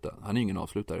avsluta. Han är ju ingen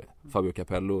avslutare. Fabio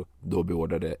Capello då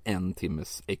beordrade 1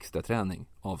 timmes extra träning,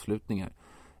 avslutningar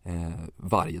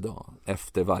varje dag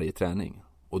efter varje träning.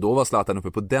 Och då var Zlatan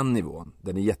uppe på den nivån.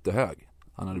 Den är jättehög.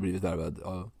 Han hade blivit värvad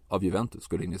av Juventus,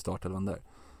 skulle in i startelvan där.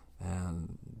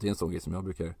 Det är en sån grej som jag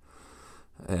brukar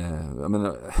jag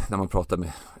menar, när man pratar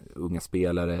med unga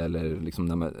spelare eller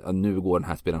liksom nu går den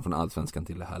här spelaren från allsvenskan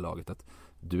till det här laget, att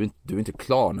du är inte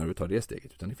klar när du tar det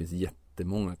steget, utan det finns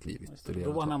jättemånga kliv.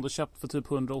 Då var han ändå köpt för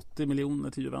typ 180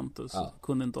 miljoner till Juventus. Ja.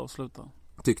 Kunde inte avsluta.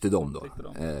 Tyckte de då.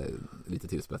 Lite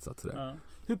tillspetsat sådär. Ja.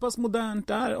 Hur pass modernt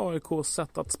är AIKs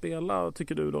sätt att spela,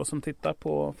 tycker du då, som tittar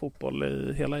på fotboll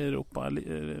i hela Europa?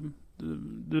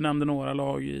 Du nämnde några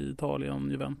lag i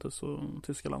Italien, Juventus och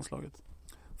tyska landslaget.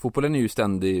 Fotbollen är ju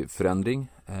ständig förändring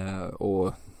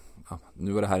och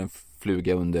nu var det här en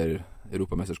fluga under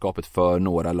Europamästerskapet för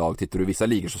några lag. Tittar du i vissa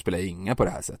ligor så spelar inga på det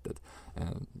här sättet.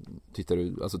 Tittar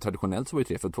du, alltså traditionellt så var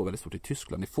det 3-2 väldigt stort i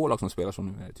Tyskland. Det är få lag som spelar som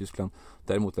nu är i Tyskland.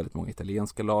 Däremot väldigt många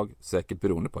italienska lag, säkert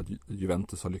beroende på att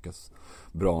Juventus har lyckats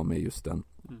bra med just den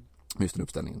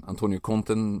uppställningen. Antonio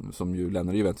Conte, som ju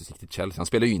lämnade Juventus, gick till Chelsea. Han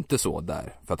spelar ju inte så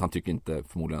där, för att han tycker inte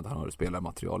förmodligen att han har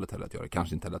spelarmaterialet heller att göra.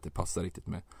 Kanske inte heller att det passar riktigt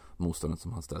med motståndet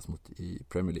som han ställs mot i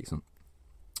Premier League. Så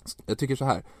jag tycker så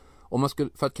här, om man skulle,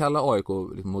 för att kalla AIK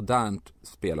liksom modernt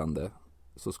spelande,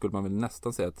 så skulle man väl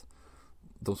nästan säga att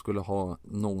de skulle ha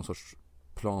någon sorts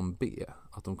plan B.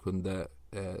 Att de kunde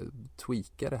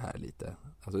tweaka det här lite.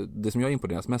 Alltså, det som jag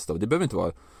imponeras mest av, det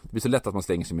blir så lätt att man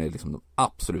slänger sig med liksom de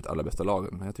absolut allra bästa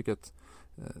lagen. Men jag tycker att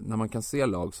när man kan se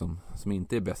lag som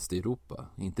inte är bäst i Europa,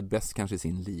 inte bäst kanske i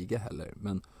sin liga heller,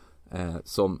 men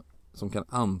som kan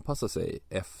anpassa sig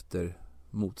efter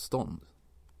motstånd.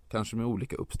 Kanske med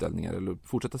olika uppställningar eller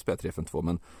fortsätta spela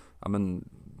 3-5-2, men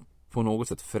på något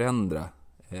sätt förändra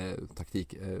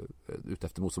taktik ut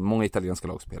efter motstånd. Många italienska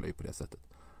lag spelar ju på det sättet.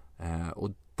 Och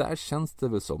där känns det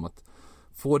väl som att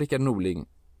får Rickard Norling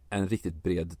en riktigt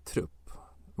bred trupp.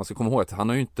 Man ska komma ihåg att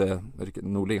Rickard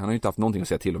Norling har ju inte haft någonting att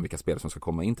säga till om vilka spelare som ska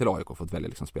komma in till AIK och fått välja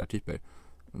liksom spelartyper.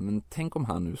 Men tänk om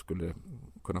han nu skulle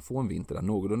kunna få en vinter där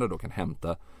någorlunda då kan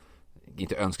hämta,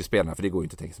 inte önskespelarna, för det går ju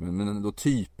inte att tänka sig, men då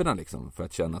typerna liksom, för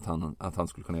att känna att han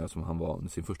skulle kunna göra som han var under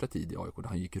sin första tid i AIK, där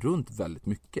han gick runt väldigt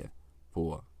mycket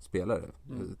på spelare.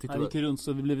 Han gick runt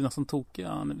så vi blev nästan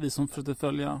tokiga, vi som försökte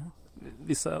följa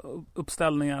vissa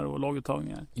uppställningar och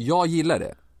laguttagningar. Jag gillar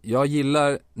det. Jag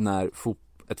gillar när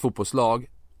ett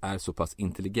fotbollslag är så pass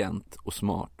intelligent och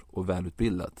smart och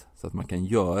välutbildat så att man kan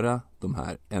göra de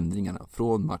här ändringarna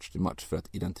från match till match för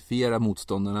att identifiera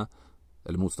motståndarna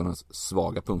eller motståndarnas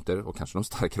svaga punkter och kanske de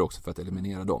starkare också för att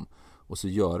eliminera dem, och så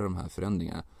göra de här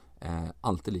förändringarna.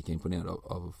 Alltid lika imponerad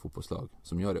av fotbollslag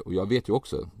som gör det. Och jag vet ju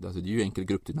också, det är ju enkel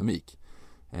gruppdynamik,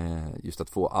 just att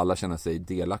få alla känna sig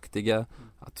delaktiga,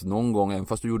 att någon gång, även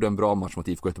fast du gjorde en bra match mot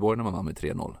IFK Göteborg när man vann med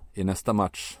 3-0, i nästa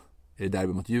match är det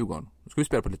derby mot Djurgården, då ska vi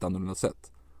spela på ett lite annorlunda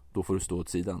sätt. Då får du stå åt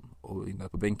sidan och in där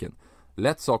på bänken.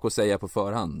 Lätt sak att säga på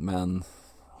förhand, men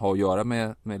ha att göra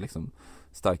med liksom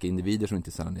starka individer som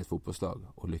inte sällan är ett fotbollslag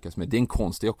och lyckas med. Det är en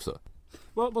konst det också.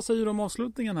 Vad säger du om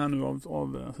avslutningen här nu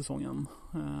av säsongen?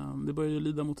 Det börjar ju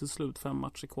lida mot ett slut, 5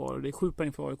 matcher kvar. Det är 7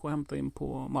 poäng för AIK att hämta in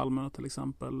på Malmö till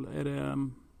exempel.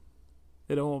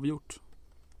 Är det avgjort?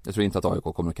 Jag tror inte att AIK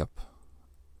kommer ikapp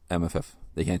MFF.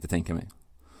 Det kan jag inte tänka mig.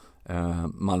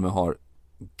 Malmö har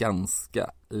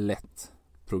ganska lätt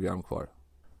program kvar.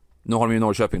 Nu har de ju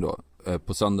Norrköping då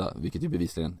på söndag, vilket ju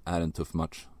bevisligen är en tuff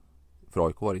match. För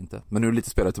AIK var det inte. Men nu är det lite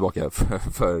spelare tillbaka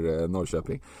för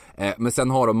Norrköping. Men sen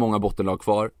har de många bottenlag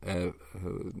kvar.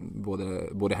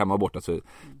 Både hemma och borta. Så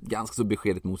ganska så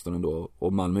beskedigt motstånd ändå.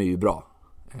 Och Malmö är ju bra.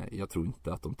 Jag tror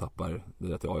inte att de tappar det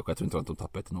där till AIK. Jag tror inte att de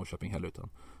tappar till Norrköping heller. Utan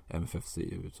MFF ser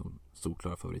ju ut som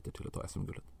solklara favoriter till att ta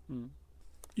SM-guldet.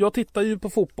 Jag tittar ju på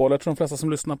fotboll. Jag tror de flesta som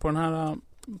lyssnar på den här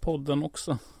podden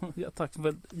också. Ja, tack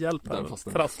för hjälp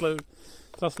här.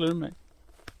 Trassla ur mig.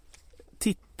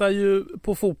 Tittar ju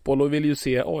på fotboll och vill ju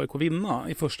se AIK vinna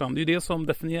i första hand. Det är ju det som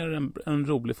definierar en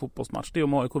rolig fotbollsmatch. Det är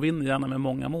om AIK vinner, gärna med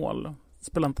många mål. Det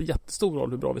spelar inte jättestor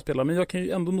roll hur bra vi spelar. Men jag kan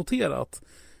ju ändå notera att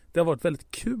det har varit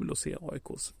väldigt kul att se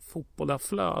AIKs fotboll. Det har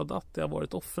flödat, det har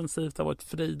varit offensivt, det har varit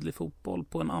fridlig fotboll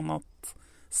på en annat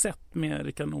sätt med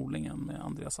Rickard Norling än med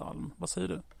Andreas Alm. Vad säger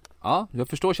du? Ja, jag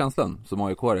förstår känslan som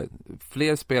AIK-are.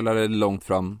 Fler spelare långt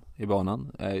fram i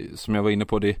banan. Som jag var inne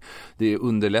på, det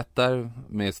underlättar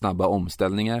med snabba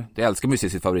omställningar. Det älskar man ju se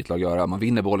sitt favoritlag göra. Man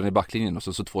vinner bollen i backlinjen och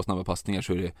så 2 snabba passningar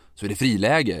så är det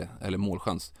friläge eller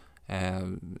målchans.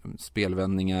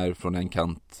 Spelvändningar från en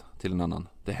kant till en annan.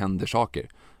 Det händer saker.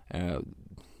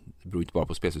 Det beror inte bara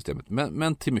på spelsystemet,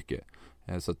 men till mycket.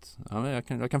 Så att, ja,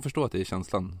 jag kan förstå att det är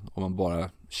känslan om man bara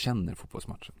känner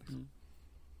fotbollsmatchen. Liksom.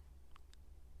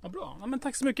 Ja, bra. Ja, men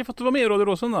tack så mycket för att du var med i Radio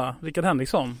Råsunda, Rickard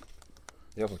Henriksson.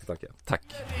 Jag får tacka. Tack.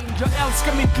 Jag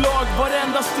älskar mitt lag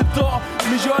varendaste dag,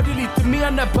 men gör det lite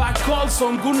mer när Bert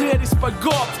Karlsson går ner i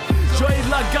spagat. Jag är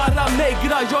La Garra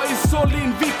Negra, jag är Sol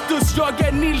Invictus, jag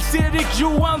är Nils-Erik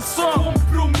Johansson.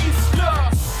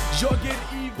 Kompromisslös.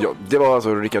 Ja, det var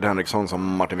alltså Rickard Henriksson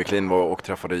som Martin Wiklin var och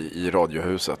träffade i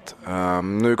Radiohuset.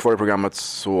 Nu kvar i programmet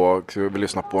så ska vi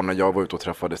lyssna på när jag var ute och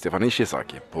träffade Stefan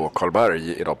Ishizaki på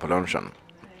Karlberg idag på lunchen.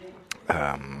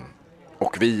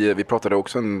 Och vi pratade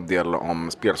också en del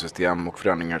om spelsystem och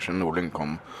förändringar sedan Norling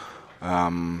kom.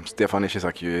 Stefan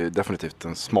Ishizaki är definitivt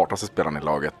den smartaste spelaren i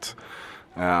laget.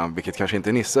 Vilket kanske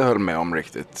inte Nisse höll med om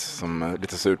riktigt. Som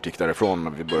lite surt gick därifrån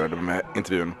när vi började med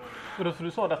intervjun. För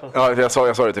du sa detta? Ja,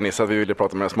 jag sa det till Nisse att vi ville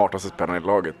prata med den smartaste spelaren i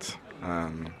laget.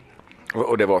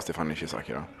 Och det var Stefan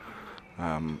Ishizaki då.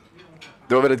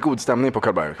 Det var väldigt god stämning på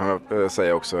Karlberg kan jag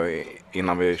säga också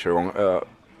innan vi kör igång.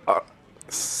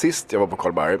 Sist jag var på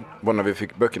Karlberg var när vi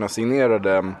fick böckerna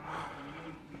signerade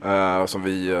som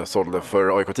vi sålde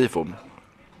för AIK Tifo.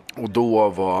 Och då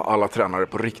var alla tränare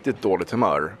på riktigt dåligt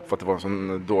humör för att det var en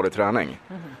sån dålig träning.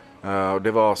 Och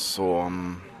det var så...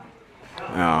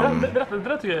 Det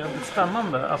tycker jag är lite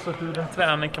spännande. Alltså hur en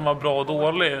träning kan vara bra och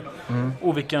dålig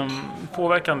och vilken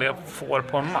påverkan det får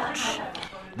på en match.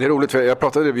 Det är roligt för jag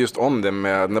pratade just om det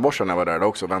med Nebosha när jag var där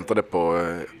också och väntade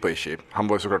på Ishi. Han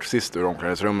var ju såklart sist ur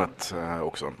omklädningsrummet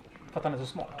också. För att han är så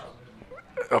smart?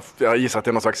 Jag gissar att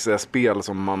det är någon slags spel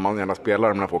som man gärna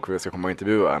spelar när folk ska komma och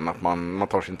intervjua en. Att man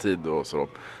tar sin tid och så.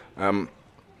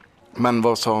 Men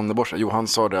vad sa Nebosha? Jo, han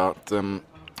sa det att...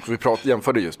 vi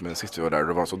jämförde just med sist vi var där.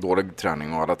 Det var en så dålig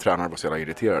träning och alla tränare var så jävla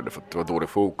irriterade för att det var dålig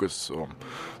fokus. Och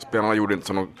spelarna gjorde inte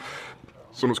som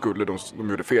de skulle. De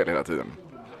gjorde fel hela tiden.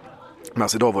 Men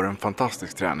alltså idag var det en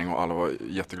fantastisk träning och alla var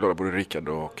jätteglada. Både Rickard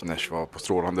och Nesh var på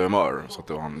strålande humör. Så att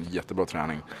det var en jättebra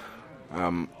träning.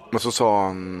 Men så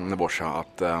sa Nebosha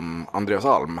att Andreas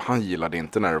Alm, han gillade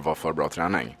inte när det var för bra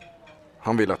träning.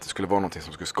 Han ville att det skulle vara något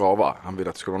som skulle skava. Han ville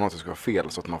att det skulle vara något som skulle vara fel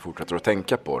så att man fortsätter att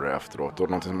tänka på det efteråt. Och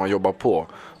något som man jobbar på.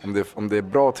 Om det är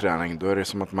bra träning då är det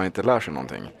som att man inte lär sig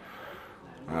någonting.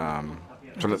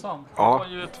 Intressant. Han var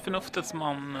ju ett förnuftets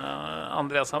man,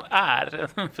 Andreas är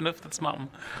en förnuftets man.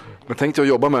 Men tänk dig att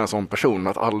jobba med en sån person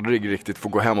att aldrig riktigt få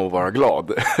gå hem och vara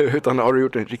glad. Utan har du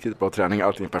gjort en riktigt bra träning,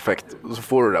 allting är perfekt. Och så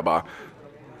får du det bara,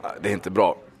 det är inte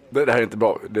bra. Det här är inte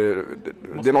bra. Det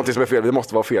är någonting som är fel, det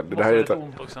måste vara fel. Det här är inte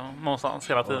ont också, någonstans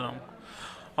hela tiden.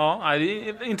 Ja, det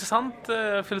är intressant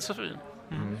filosofi.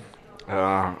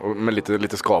 Men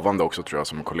lite skavande också tror jag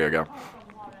som kollega.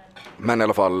 Men i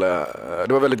alla fall, det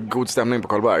var väldigt god stämning på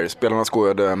Karlberg. Spelarna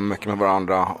skojade mycket med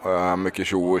varandra, mycket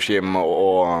tjo och kim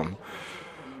och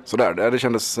sådär. Det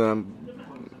kändes,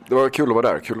 det var kul att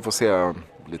vara där. Kul att få se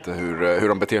lite hur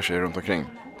de beter sig runt omkring.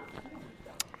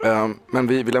 Men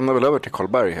vi lämnar väl över till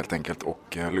Karlberg helt enkelt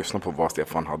och lyssnar på vad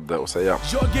Stefan hade att säga.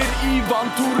 Jag är Ivan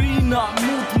Torina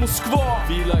mot Moskva.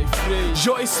 Vila i fred.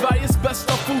 Jag är Sveriges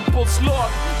bästa fotbollslag.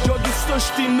 Jag är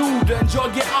störst i Norden.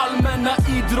 Jag är allmänna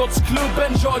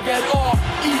idrottsklubben. Jag är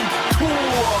AIK.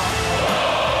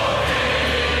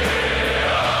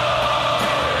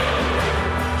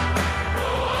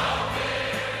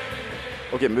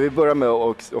 Okej, men vi börjar med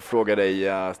att fråga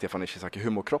dig, Stefan Ishizaki,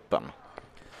 hur mår kroppen?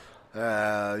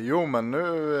 Jo, men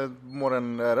nu mår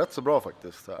den rätt så bra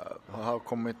faktiskt. Jag har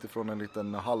kommit ifrån en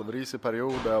liten halvrisig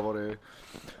period där jag varit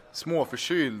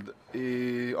småförkyld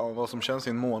i vad som känns i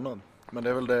en månad. Men det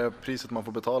är väl det priset man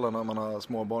får betala när man har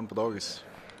små barn på dagis.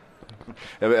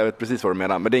 Jag vet precis vad du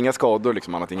menar, men det är inga skador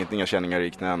liksom, annat, inga känningar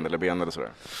i knän eller ben eller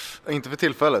sådär? Inte för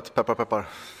tillfället, peppar peppar.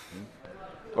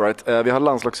 All right. Vi har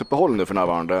landslagsuppehåll nu för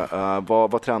närvarande.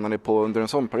 Vad tränar ni på under en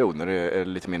sån period när det är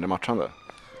lite mindre matchande?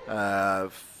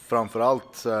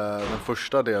 Framförallt den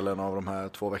första delen av de här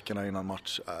 2 veckorna innan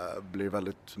match blir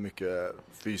väldigt mycket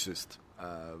fysiskt.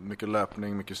 Mycket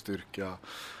löpning, mycket styrka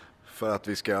för att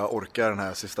vi ska orka den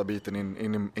här sista biten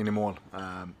in i mål.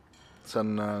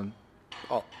 Sen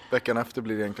veckan efter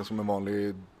blir det egentligen som en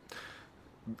vanlig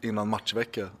innan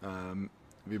matchvecka.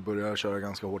 Vi börjar köra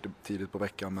ganska hårt tidigt på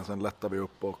veckan, men sen lättar vi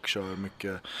upp och kör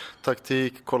mycket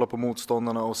taktik, kollar på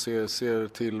motståndarna och ser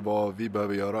till vad vi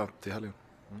behöver göra till helgen.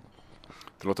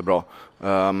 Det låter bra.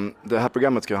 Det här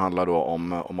programmet ska handla då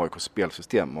om AIKs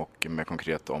spelsystem och mer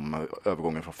konkret om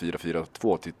övergången från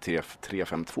 4-4-2 till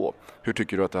 3-5-2. Hur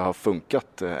tycker du att det har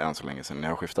funkat än så länge sedan ni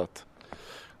har skiftat?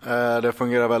 Det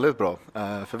fungerar väldigt bra.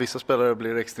 För vissa spelare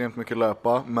blir det extremt mycket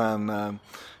löpa, men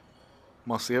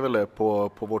man ser väl det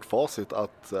på vårt facit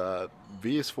att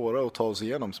vi är svåra att ta oss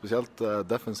igenom, speciellt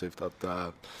defensivt. Att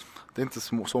det är inte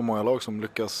så många lag som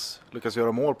lyckas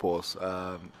göra mål på oss.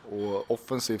 Och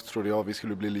offensivt trodde jag vi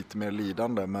skulle bli lite mer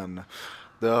lidande, men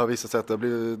det har visat sig att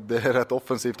det är rätt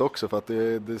offensivt också, för att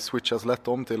det switchas lätt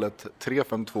om till ett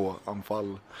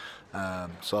 3-5-2-anfall.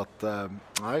 Så att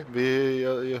nej,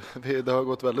 det har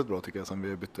gått väldigt bra tycker jag sen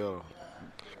vi bytte över.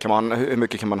 Hur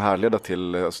mycket kan man härleda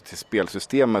till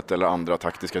spelsystemet eller andra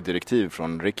taktiska direktiv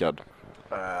från Rickard?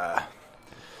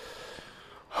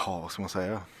 Vad ska man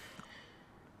säga?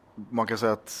 Man kan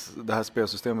säga att det här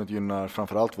spelsystemet gynnar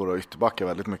framförallt våra ytterbackar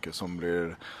väldigt mycket, som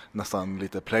blir nästan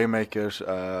lite playmakers.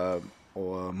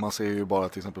 Och man ser ju bara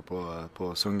till exempel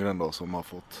på Sundgren då, som har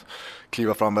fått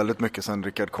kliva fram väldigt mycket sen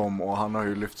Rickard kom, och han har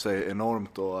ju lyft sig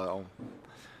enormt. Och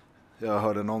jag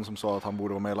hörde någon som sa att han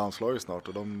borde vara med i landslaget snart,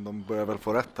 och de börjar väl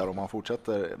få rätt här om han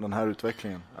fortsätter den här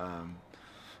utvecklingen.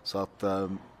 Så att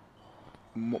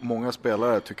många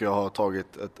spelare tycker jag har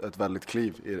tagit ett väldigt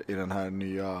kliv i den här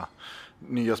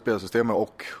nya spelsystemet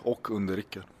och under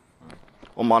Rickard.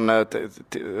 Om man,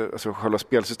 alltså själva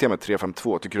spelsystemet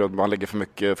 3-5-2, tycker du att man lägger för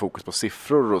mycket fokus på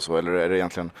siffror och så, eller är det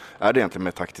egentligen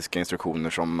med taktiska instruktioner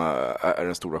som är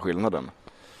den stora skillnaden?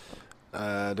 Det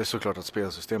är såklart att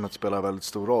spelsystemet spelar väldigt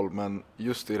stor roll, men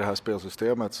just i det här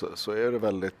spelsystemet så är det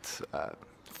väldigt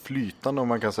flytande, om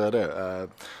man kan säga det.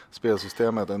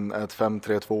 Spelsystemet, ett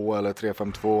 5-3-2 eller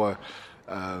 3-5-2,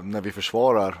 när vi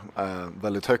försvarar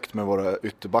väldigt högt med våra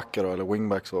ytterbackar eller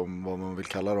wingbacks, vad man vill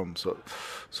kalla dem,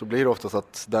 så blir det oftast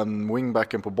att den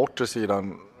wingbacken på bortre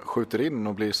sidan skjuter in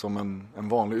och blir som en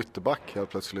vanlig ytterback helt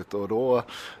plötsligt, och då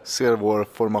ser vår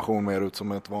formation mer ut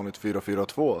som ett vanligt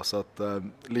 4-4-2. Så att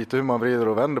lite hur man vrider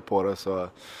och vänder på det så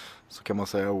kan man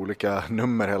säga olika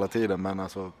nummer hela tiden, men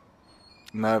alltså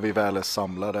när vi väl är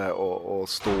samlade och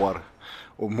står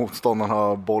och motståndarna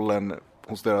har bollen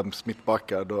hos deras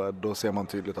mittbackar, då ser man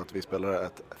tydligt att vi spelar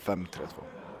ett 5-3-2.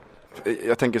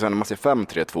 Jag tänker så här, när man ser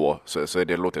 5-3-2 så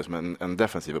låter det som en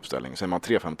defensiv uppställning. Säger man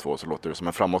 3-5-2 så låter det som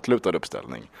en framåtlutad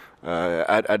uppställning.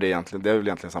 Är det väl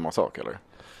egentligen samma sak, eller?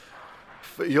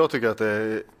 Jag tycker att det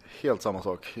är helt samma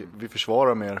sak. Vi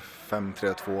försvarar mer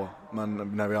 5-3-2,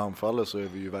 men när vi anfaller så är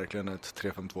vi ju verkligen ett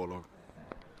 3-5-2-lag.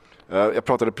 Jag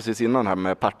pratade precis innan här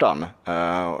med Pertan.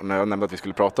 När jag nämnde att vi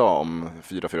skulle prata om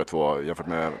 4-4-2 jämfört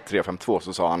med 3-5-2,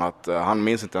 så sa han att han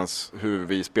minns inte ens hur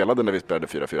vi spelade när vi spelade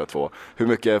 4-4-2. Hur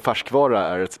mycket färskvara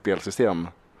är ett spelsystem?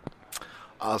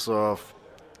 Alltså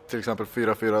till exempel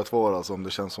 4-4-2, alltså, om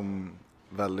det känns som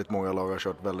väldigt många lag har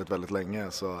kört väldigt, väldigt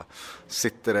länge, så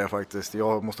sitter det faktiskt.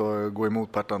 Jag måste gå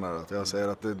emot Pertan där. Att jag säger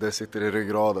att det sitter i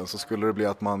ryggraden. Så skulle det bli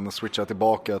att man switchar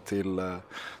tillbaka till ett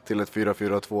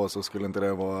 4-4-2, så skulle inte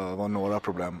det vara några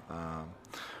problem.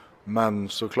 Men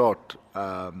såklart,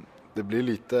 det blir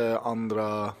lite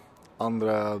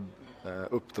andra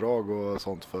uppdrag och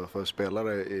sånt för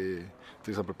spelare i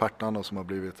till exempel Pertan som har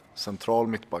blivit central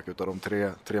mittback utav de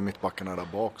tre mittbackarna där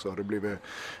bak, så har det blivit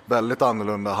väldigt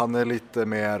annorlunda. Han är lite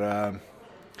mer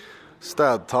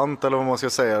städtant eller vad man ska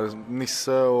säga.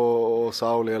 Nisse och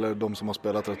Sauli, eller de som har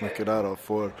spelat rätt mycket där då,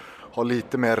 får ha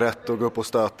lite mer rätt att gå upp och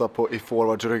stöta i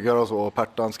forwards ryggar och så. Och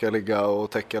Pertan ska ligga och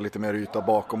täcka lite mer yta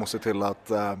bakom och se till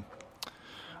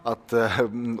att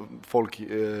folk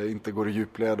inte går i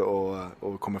djupled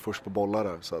och kommer först på bollar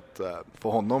där. Så att för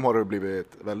honom har det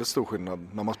blivit väldigt stor skillnad.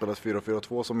 När man spelar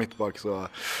 4-4-2 som mittback så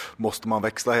måste man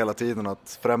växla hela tiden.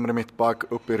 Att främre mittback,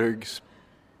 upp i rygg,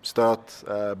 stöt,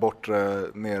 bort,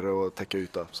 ner och täcka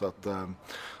yta.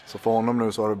 Så för honom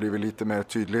nu så har det blivit lite mer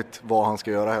tydligt vad han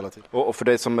ska göra hela tiden. Och för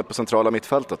dig som är på centrala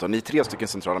mittfältet då, ni är 3 stycken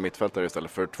centrala mittfältare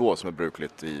istället för 2 som är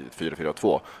brukligt i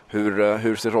 4-4-2.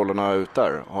 Hur ser rollerna ut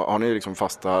där? Har ni liksom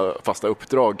fasta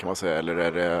uppdrag kan man säga, eller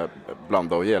är det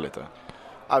blanda och ge lite?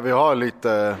 Ja, vi har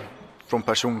lite från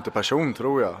person till person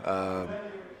tror jag.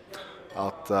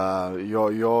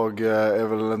 Jag är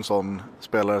väl en sån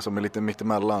spelare som är lite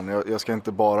mittemellan. Jag ska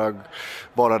inte bara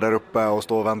vara där uppe och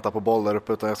stå och vänta på boll där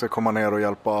uppe, utan jag ska komma ner och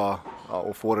hjälpa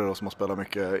och få det då som har spelat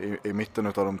mycket i mitten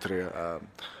utav de 3.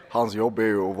 Hans jobb är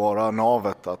ju att vara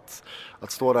navet, att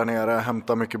stå där nere,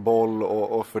 hämta mycket boll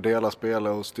och fördela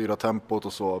spelet och styra tempot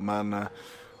och så. Men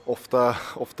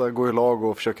ofta går ju lag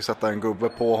och försöker sätta en gubbe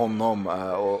på honom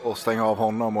och stänga av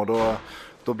honom, och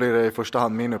då blir det i första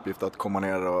hand min uppgift att komma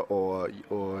ner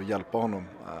och hjälpa honom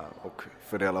och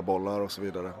fördela bollar och så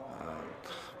vidare.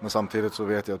 Men samtidigt så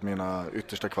vet jag att mina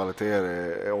yttersta kvaliteter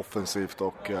är offensivt,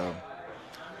 och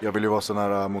jag vill ju vara så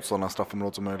nära motståndarnas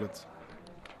straffområde som möjligt.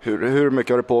 Hur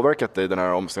mycket har det påverkat dig den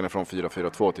här omställningen från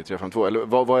 4-4-2 till 3-5-2? Eller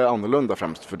vad är annorlunda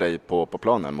främst för dig på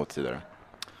planen mot tidigare?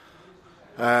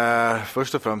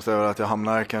 Först och främst är det att jag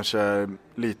hamnar kanske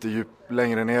lite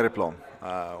längre ner i plan,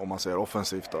 om man ser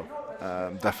offensivt då.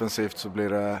 Defensivt så blir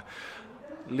det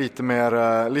lite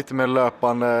mer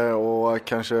löpande och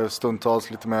kanske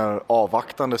stundtals lite mer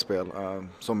avvaktande spel.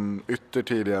 Som ytter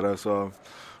tidigare så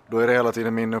då är det hela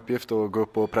tiden min uppgift att gå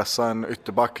upp och pressa en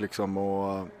ytterback liksom,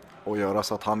 och göra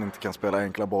så att han inte kan spela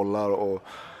enkla bollar, och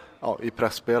i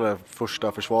pressspelet,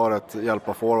 första försvaret,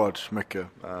 hjälpa forwards mycket.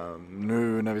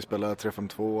 Nu när vi spelar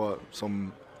 3-5-2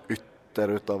 som ytter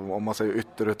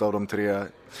utav de 3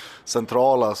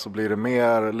 centrala, så blir det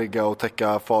mer ligga och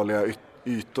täcka farliga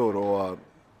ytor och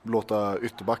låta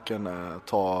ytterbacken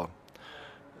ta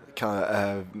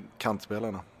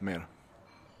kantspelarna mer.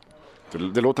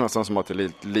 Det låter nästan som att det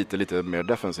är lite mer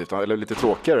defensivt, eller lite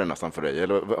tråkigare nästan för dig.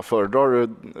 Eller föredrar du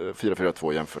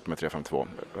 4-4-2 jämfört med 3-5-2?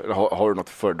 Eller har du något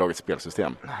föredraget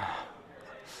spelsystem?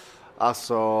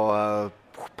 Alltså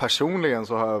personligen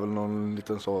så har jag väl någon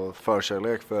liten så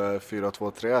förkärlek för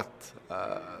 4-2-3-1.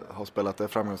 Har spelat det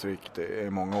framgångsrikt i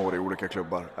många år i olika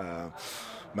klubbar.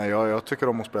 Men jag tycker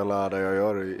om att spela där jag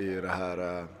gör i det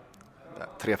här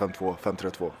 3-5-2,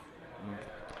 5-3-2.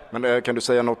 Men kan du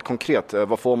säga något konkret?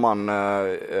 Vad får man,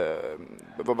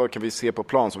 vad kan vi se på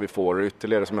plan som vi får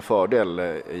ytterligare som en fördel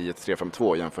i ett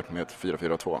 3-5-2 jämfört med ett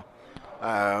 4-4-2?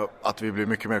 Att vi blir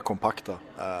mycket mer kompakta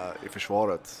i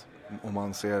försvaret. Om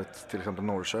man ser till exempel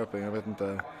Norrköping, jag vet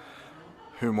inte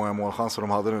hur många målchanser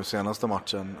de hade nu senaste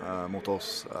matchen mot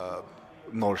oss.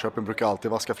 Norrköping brukar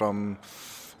alltid vaska fram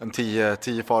en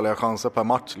 10 farliga chanser per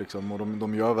match liksom, och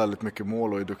de gör väldigt mycket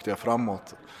mål och är duktiga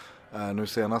framåt. Nu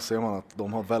senast ser man att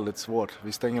de har väldigt svårt.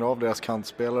 Vi stänger av deras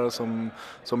kantspelare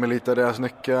som är lite deras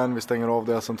nyckeln. Vi stänger av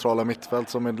deras centrala mittfält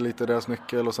som är lite deras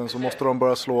nyckel. Och sen så måste de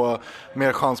börja slå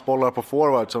mer chansbollar på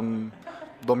forward som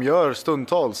de gör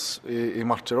stundtals i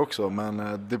matcher också.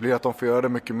 Men det blir att de får göra det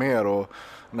mycket mer. Och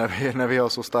när vi har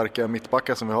så starka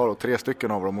mittbackar som vi har, och 3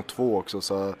 stycken av dem och 2 också,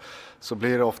 så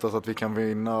blir det oftast att vi kan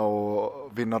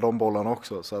vinna de bollarna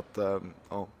också. Så att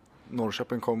ja.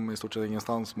 Norrköping kom i stort sett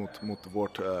ingenstans mot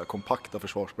vårt kompakta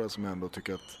försvarsspel, som jag ändå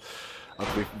tycker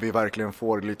att vi verkligen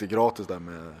får lite gratis där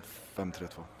med 5-3-2.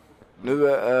 Nu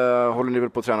håller ni väl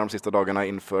på att träna de sista dagarna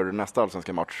inför nästa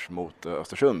allsvenska match mot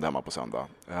Östersund hemma på söndag.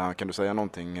 Kan du säga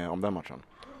någonting om den matchen?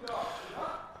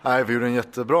 Nej, vi gjorde en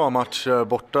jättebra match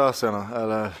borta senare,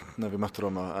 eller när vi mötte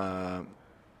dem.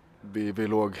 Vi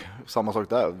låg samma sak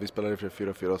där, vi spelade i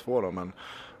 4-4-2 då, men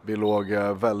vi låg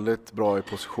väldigt bra i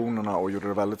positionerna och gjorde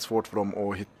det väldigt svårt för dem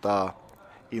att hitta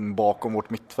in bakom vårt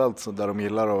mittfält, så där de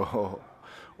gillar att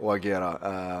agera.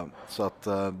 Så att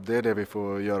det är det vi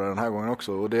får göra den här gången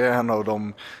också. Och det är en av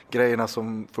de grejerna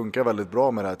som funkar väldigt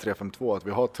bra med det här 3-5-2, att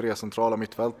vi har 3 centrala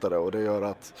mittfältare, och det gör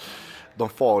att de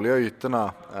farliga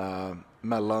ytorna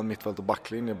mellan mittfält och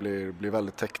backlinje blir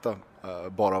väldigt täckta,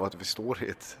 bara av att vi står i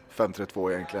ett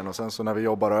 5-3-2 egentligen. Och sen så när vi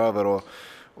jobbar över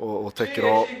och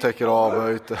täcker av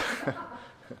ute.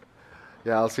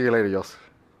 Yeah, I'll see you later, Joss.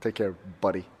 Take care,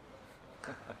 buddy.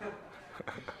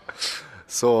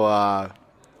 Så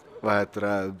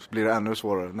blir det ännu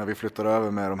svårare när vi flyttar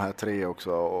över med de här 3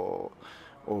 också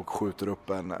och skjuter upp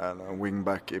en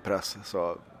wingback i press.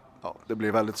 Så ja, det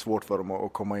blir väldigt svårt för dem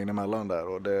att komma in emellan där,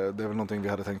 och det är väl någonting vi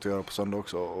hade tänkt att göra på söndag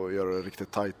också, och göra det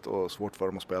riktigt tight och svårt för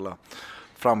dem att spela.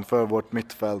 Framför vårt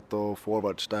mittfält och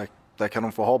forwards, där kan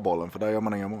de få ha bollen, för där gör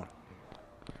man inga mål.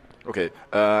 Okej,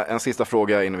 en sista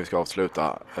fråga innan vi ska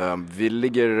avsluta. Vi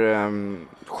ligger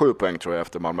 7 poäng tror jag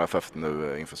efter Malmö FF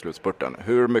nu inför slutspurten.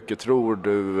 Hur mycket tror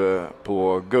du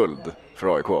på guld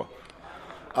för AIK?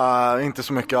 Inte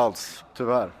så mycket alls,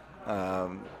 tyvärr.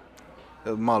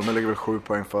 Malmö ligger väl 7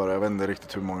 poäng före. Jag vet inte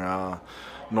riktigt hur många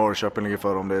Norrköping ligger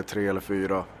före, om det är 3 eller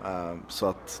 4. Så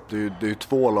att det är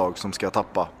 2 lag som ska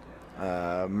tappa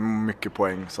mycket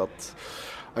poäng. Så att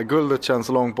guldet känns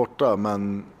långt borta,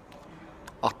 men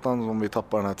attan om vi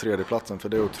tappar den här 3:e platsen, för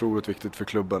det är otroligt viktigt för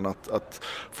klubben att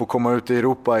få komma ut i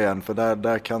Europa igen, för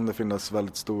där kan det finnas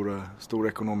väldigt stor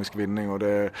ekonomisk vinning, och det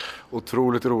är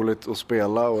otroligt roligt att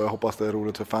spela, och jag hoppas det är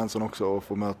roligt för fansen också att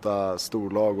få möta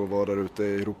storlag och vara där ute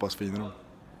i Europas finrum.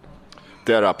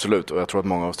 Det är det absolut, och jag tror att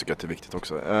många av oss tycker att det är viktigt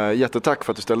också. Jättetack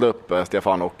för att du ställde upp,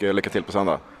 Stefan, och lycka till på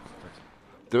söndag.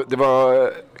 Det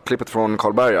var klippet från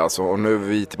Karlberg alltså, och nu är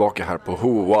vi tillbaka här på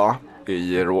Hoa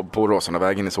på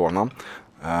Råsundavägen i Solna.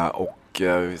 Och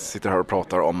vi sitter här och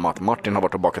pratar om att Martin har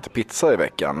varit och bakat till pizza i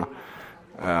veckan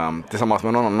tillsammans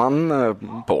med någon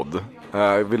annan podd.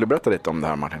 Vill du berätta lite om det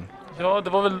här, Martin? Ja,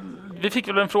 vi fick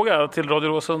väl en fråga till Radio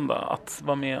Råsunda att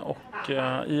vara med och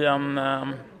i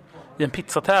en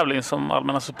pizzatävling som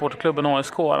Allmänna supporterklubben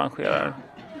ASK arrangerar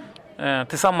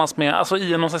tillsammans med, alltså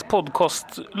i någon slags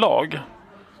podcastlag.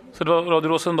 Så det var Radio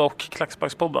Råsunda och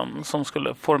Klacksparkspodden som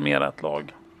skulle formera ett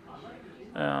lag.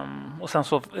 Och sen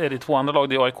så är det 2 andra lag,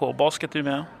 det är AIK och Basket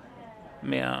är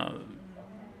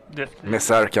med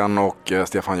Serkan och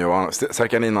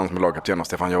Serkan innan som är lagkapten och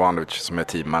Stefan Jovanovic som är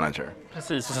team manager.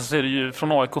 Precis, och sen så är det ju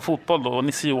från AIK fotboll då,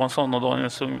 Nisse Johansson och Daniel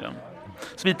Sundgren.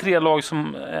 Så vi är 3 lag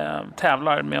som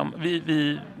tävlar med,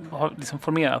 vi har liksom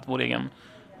formerat vår egen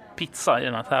pizza i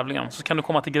den här tävlingen. Så kan du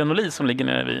komma till Grenoli som ligger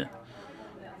nere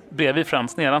bredvid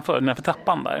främst nedanför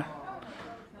trappan där.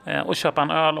 Och köpa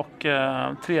en öl och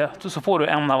 3, så får du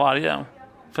en av varje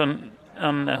för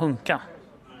en hunka.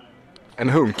 En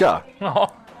hunka?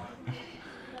 Ja.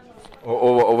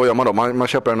 Och vad gör man då? Man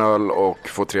köper en öl och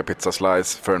får 3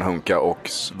 pizzaslice för en hunka, och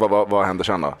vad händer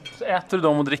sen då? Så äter du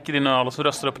dem och dricker din öl och så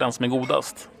röstar du på den som är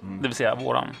godast. Det vill säga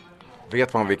våran.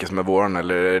 Vet man vilken som är våran,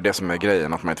 eller är det det som är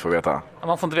grejen att man inte får veta?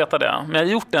 Man får inte veta det. Men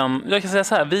jag kan säga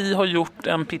så här, vi har gjort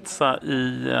en pizza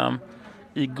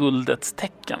i guldets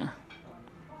tecken.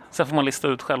 Sen får man lista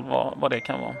ut själv vad det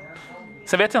kan vara.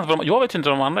 Sen vet jag vet ju inte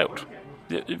vad de andra har gjort.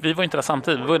 Vi var inte där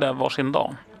samtidigt, vi var ju där varsin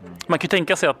dag. Man kan ju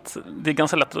tänka sig att det är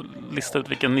ganska lätt att lista ut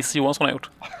vilken Nisse Johansson har gjort.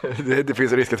 Det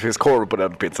finns en risk att det finns korv på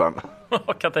den pizzan.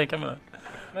 Jag kan tänka mig det.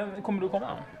 Men kommer du komma?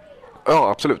 Ja,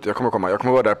 absolut. Jag kommer komma. Jag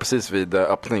kommer vara där precis vid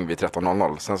öppning vid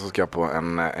 13.00. Sen så ska jag på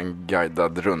en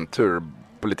guidad rundtur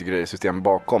på lite grejer system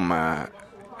bakom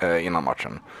innan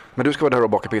matchen. Men du ska vara där och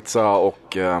baka pizza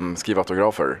och skriva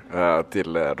autografer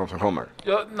till de som kommer.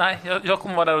 Jag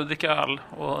kommer vara där och dricka öl.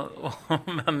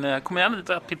 Men kommer gärna dit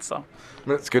och äta pizza.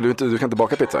 Men du kan inte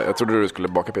baka pizza? Jag trodde du skulle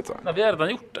baka pizza. Nej, vi har redan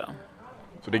gjort det.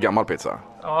 Så det är gammal pizza?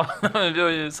 Ja, vi har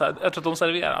ju så här, jag tror att de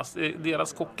serveras.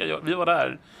 Deras kockar. Vi var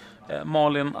där,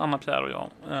 Malin, Anna, Pierre och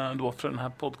jag, då för den här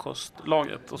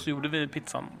podcastlaget. Och så gjorde vi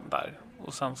pizzan där.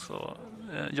 Och sen så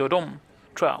gör de,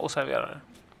 tror jag, och serverar.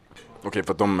 Okej,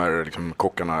 för att de är liksom,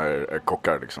 kockarna är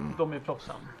kockar liksom. De är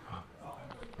proffsen.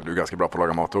 Du är ganska bra på att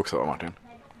laga mat också, Martin.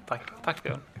 Tack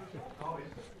Björn.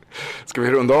 Ska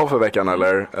vi runda av för veckan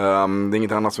eller? Det är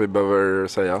inget annat som vi behöver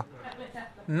säga.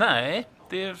 Nej,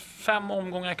 det är 5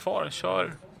 omgångar kvar.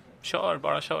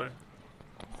 Kör.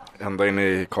 Ända in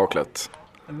i kaklet.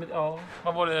 Ja,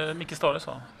 vad var det Micke Stare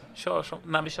sa?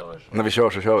 När vi kör. När vi kör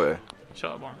så kör vi.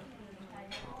 Kör bara.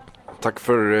 Tack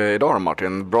för idag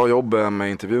Martin. Bra jobb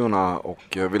med intervjuerna,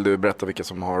 och vill du berätta vilka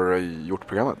som har gjort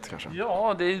programmet kanske?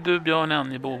 Ja, det är du Björn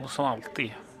Enjebo som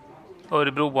alltid.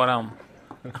 Örebroaren.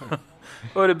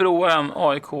 Örebroaren,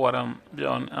 AIK-aren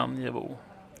Björn Enjebo.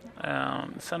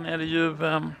 Sen är det ju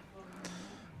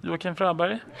Joakim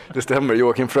Fröberg. Det stämmer,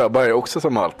 Joakim Fröberg också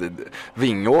som alltid.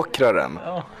 Vingåkraren.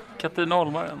 Ja, Katarina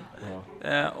Holmaren.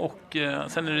 Ja. Och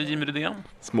sen är det Jimmy Rydén.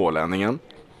 Smålänningen.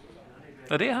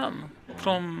 Ja, det är han.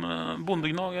 Från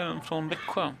bondegnagaren från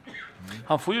Växjö.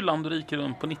 Han får ju land och rike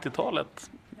runt på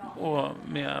 90-talet. Och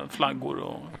med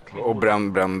flaggor och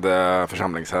bränd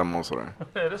församlingshem och sådär.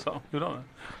 Är det så? Hur då?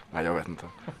 Nej, jag vet inte.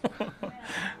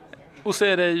 Och så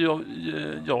är det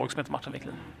jag som heter Martin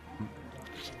Wiklin.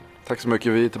 Tack så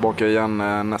mycket. Vi är tillbaka igen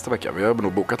nästa vecka. Vi har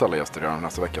nog bokat alla gäster redan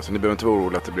nästa vecka. Så ni behöver inte vara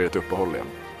oroliga att det blir ett uppehåll igen.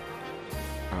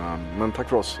 Men tack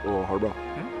för oss och ha det bra.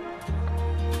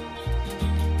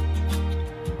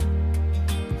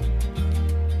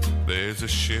 There's a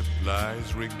ship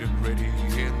lies rigged and ready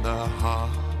in the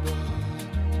harbor.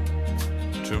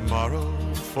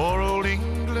 Tomorrow for old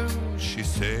England she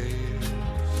sails,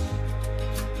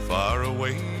 far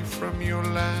away from your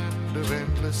land of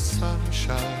endless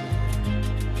sunshine,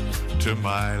 to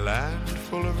my land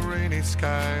full of rainy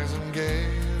skies and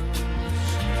gales.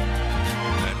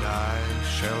 And I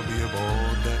shall be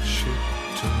aboard that ship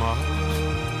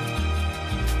tomorrow,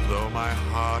 though my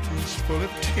heart is full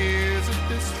of tears at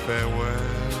this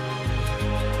farewell.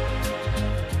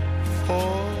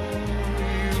 For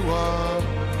you are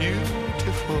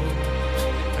beautiful,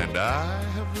 and I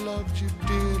have loved you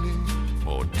dearly,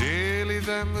 more dearly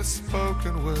than the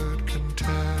spoken word can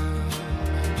tell.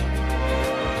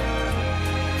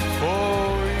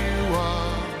 For you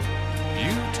are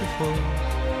beautiful,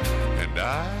 and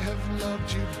I have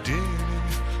loved you dearly,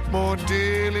 more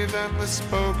dearly than the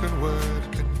spoken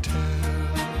word can tell.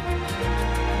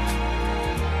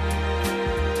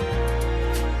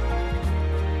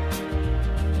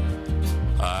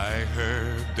 I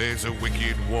heard there's a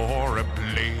wicked war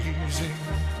a-blazing,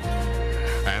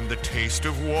 and the taste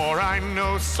of war I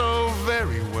know so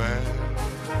very well.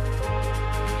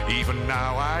 Even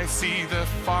now I see the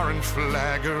foreign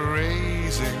flag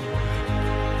a-raising,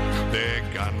 their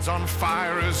guns on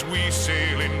fire as we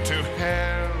sail into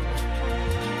hell.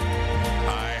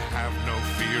 I have no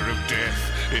fear of death,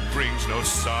 it brings no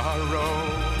sorrow,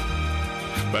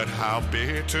 but how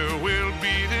bitter will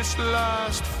be this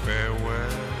last farewell.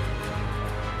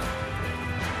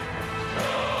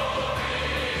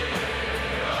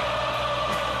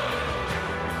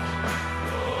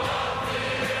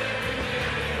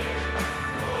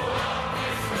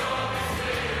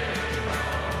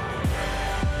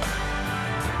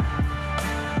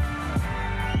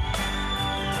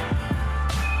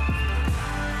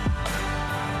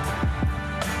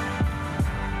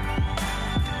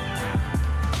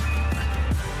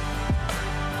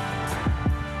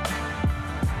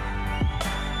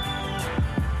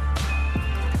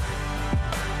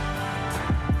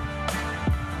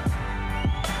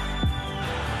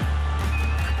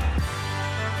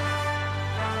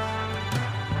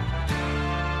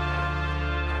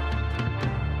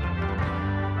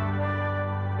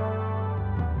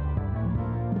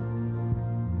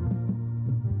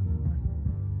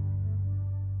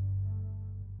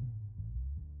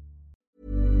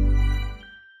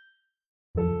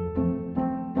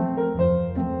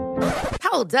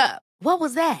 Hold up. What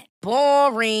was that?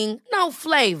 Boring. No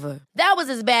flavor. That was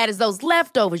as bad as those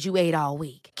leftovers you ate all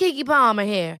week. Keke Palmer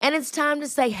here, and it's time to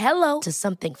say hello to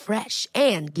something fresh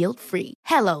and guilt-free.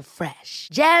 Hello Fresh.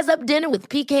 Jazz up dinner with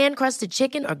pecan-crusted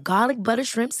chicken or garlic butter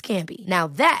shrimp scampi. Now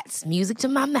that's music to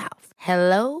my mouth.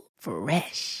 Hello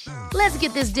Fresh. Let's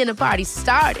get this dinner party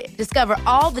started. Discover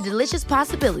all the delicious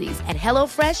possibilities at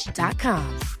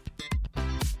HelloFresh.com.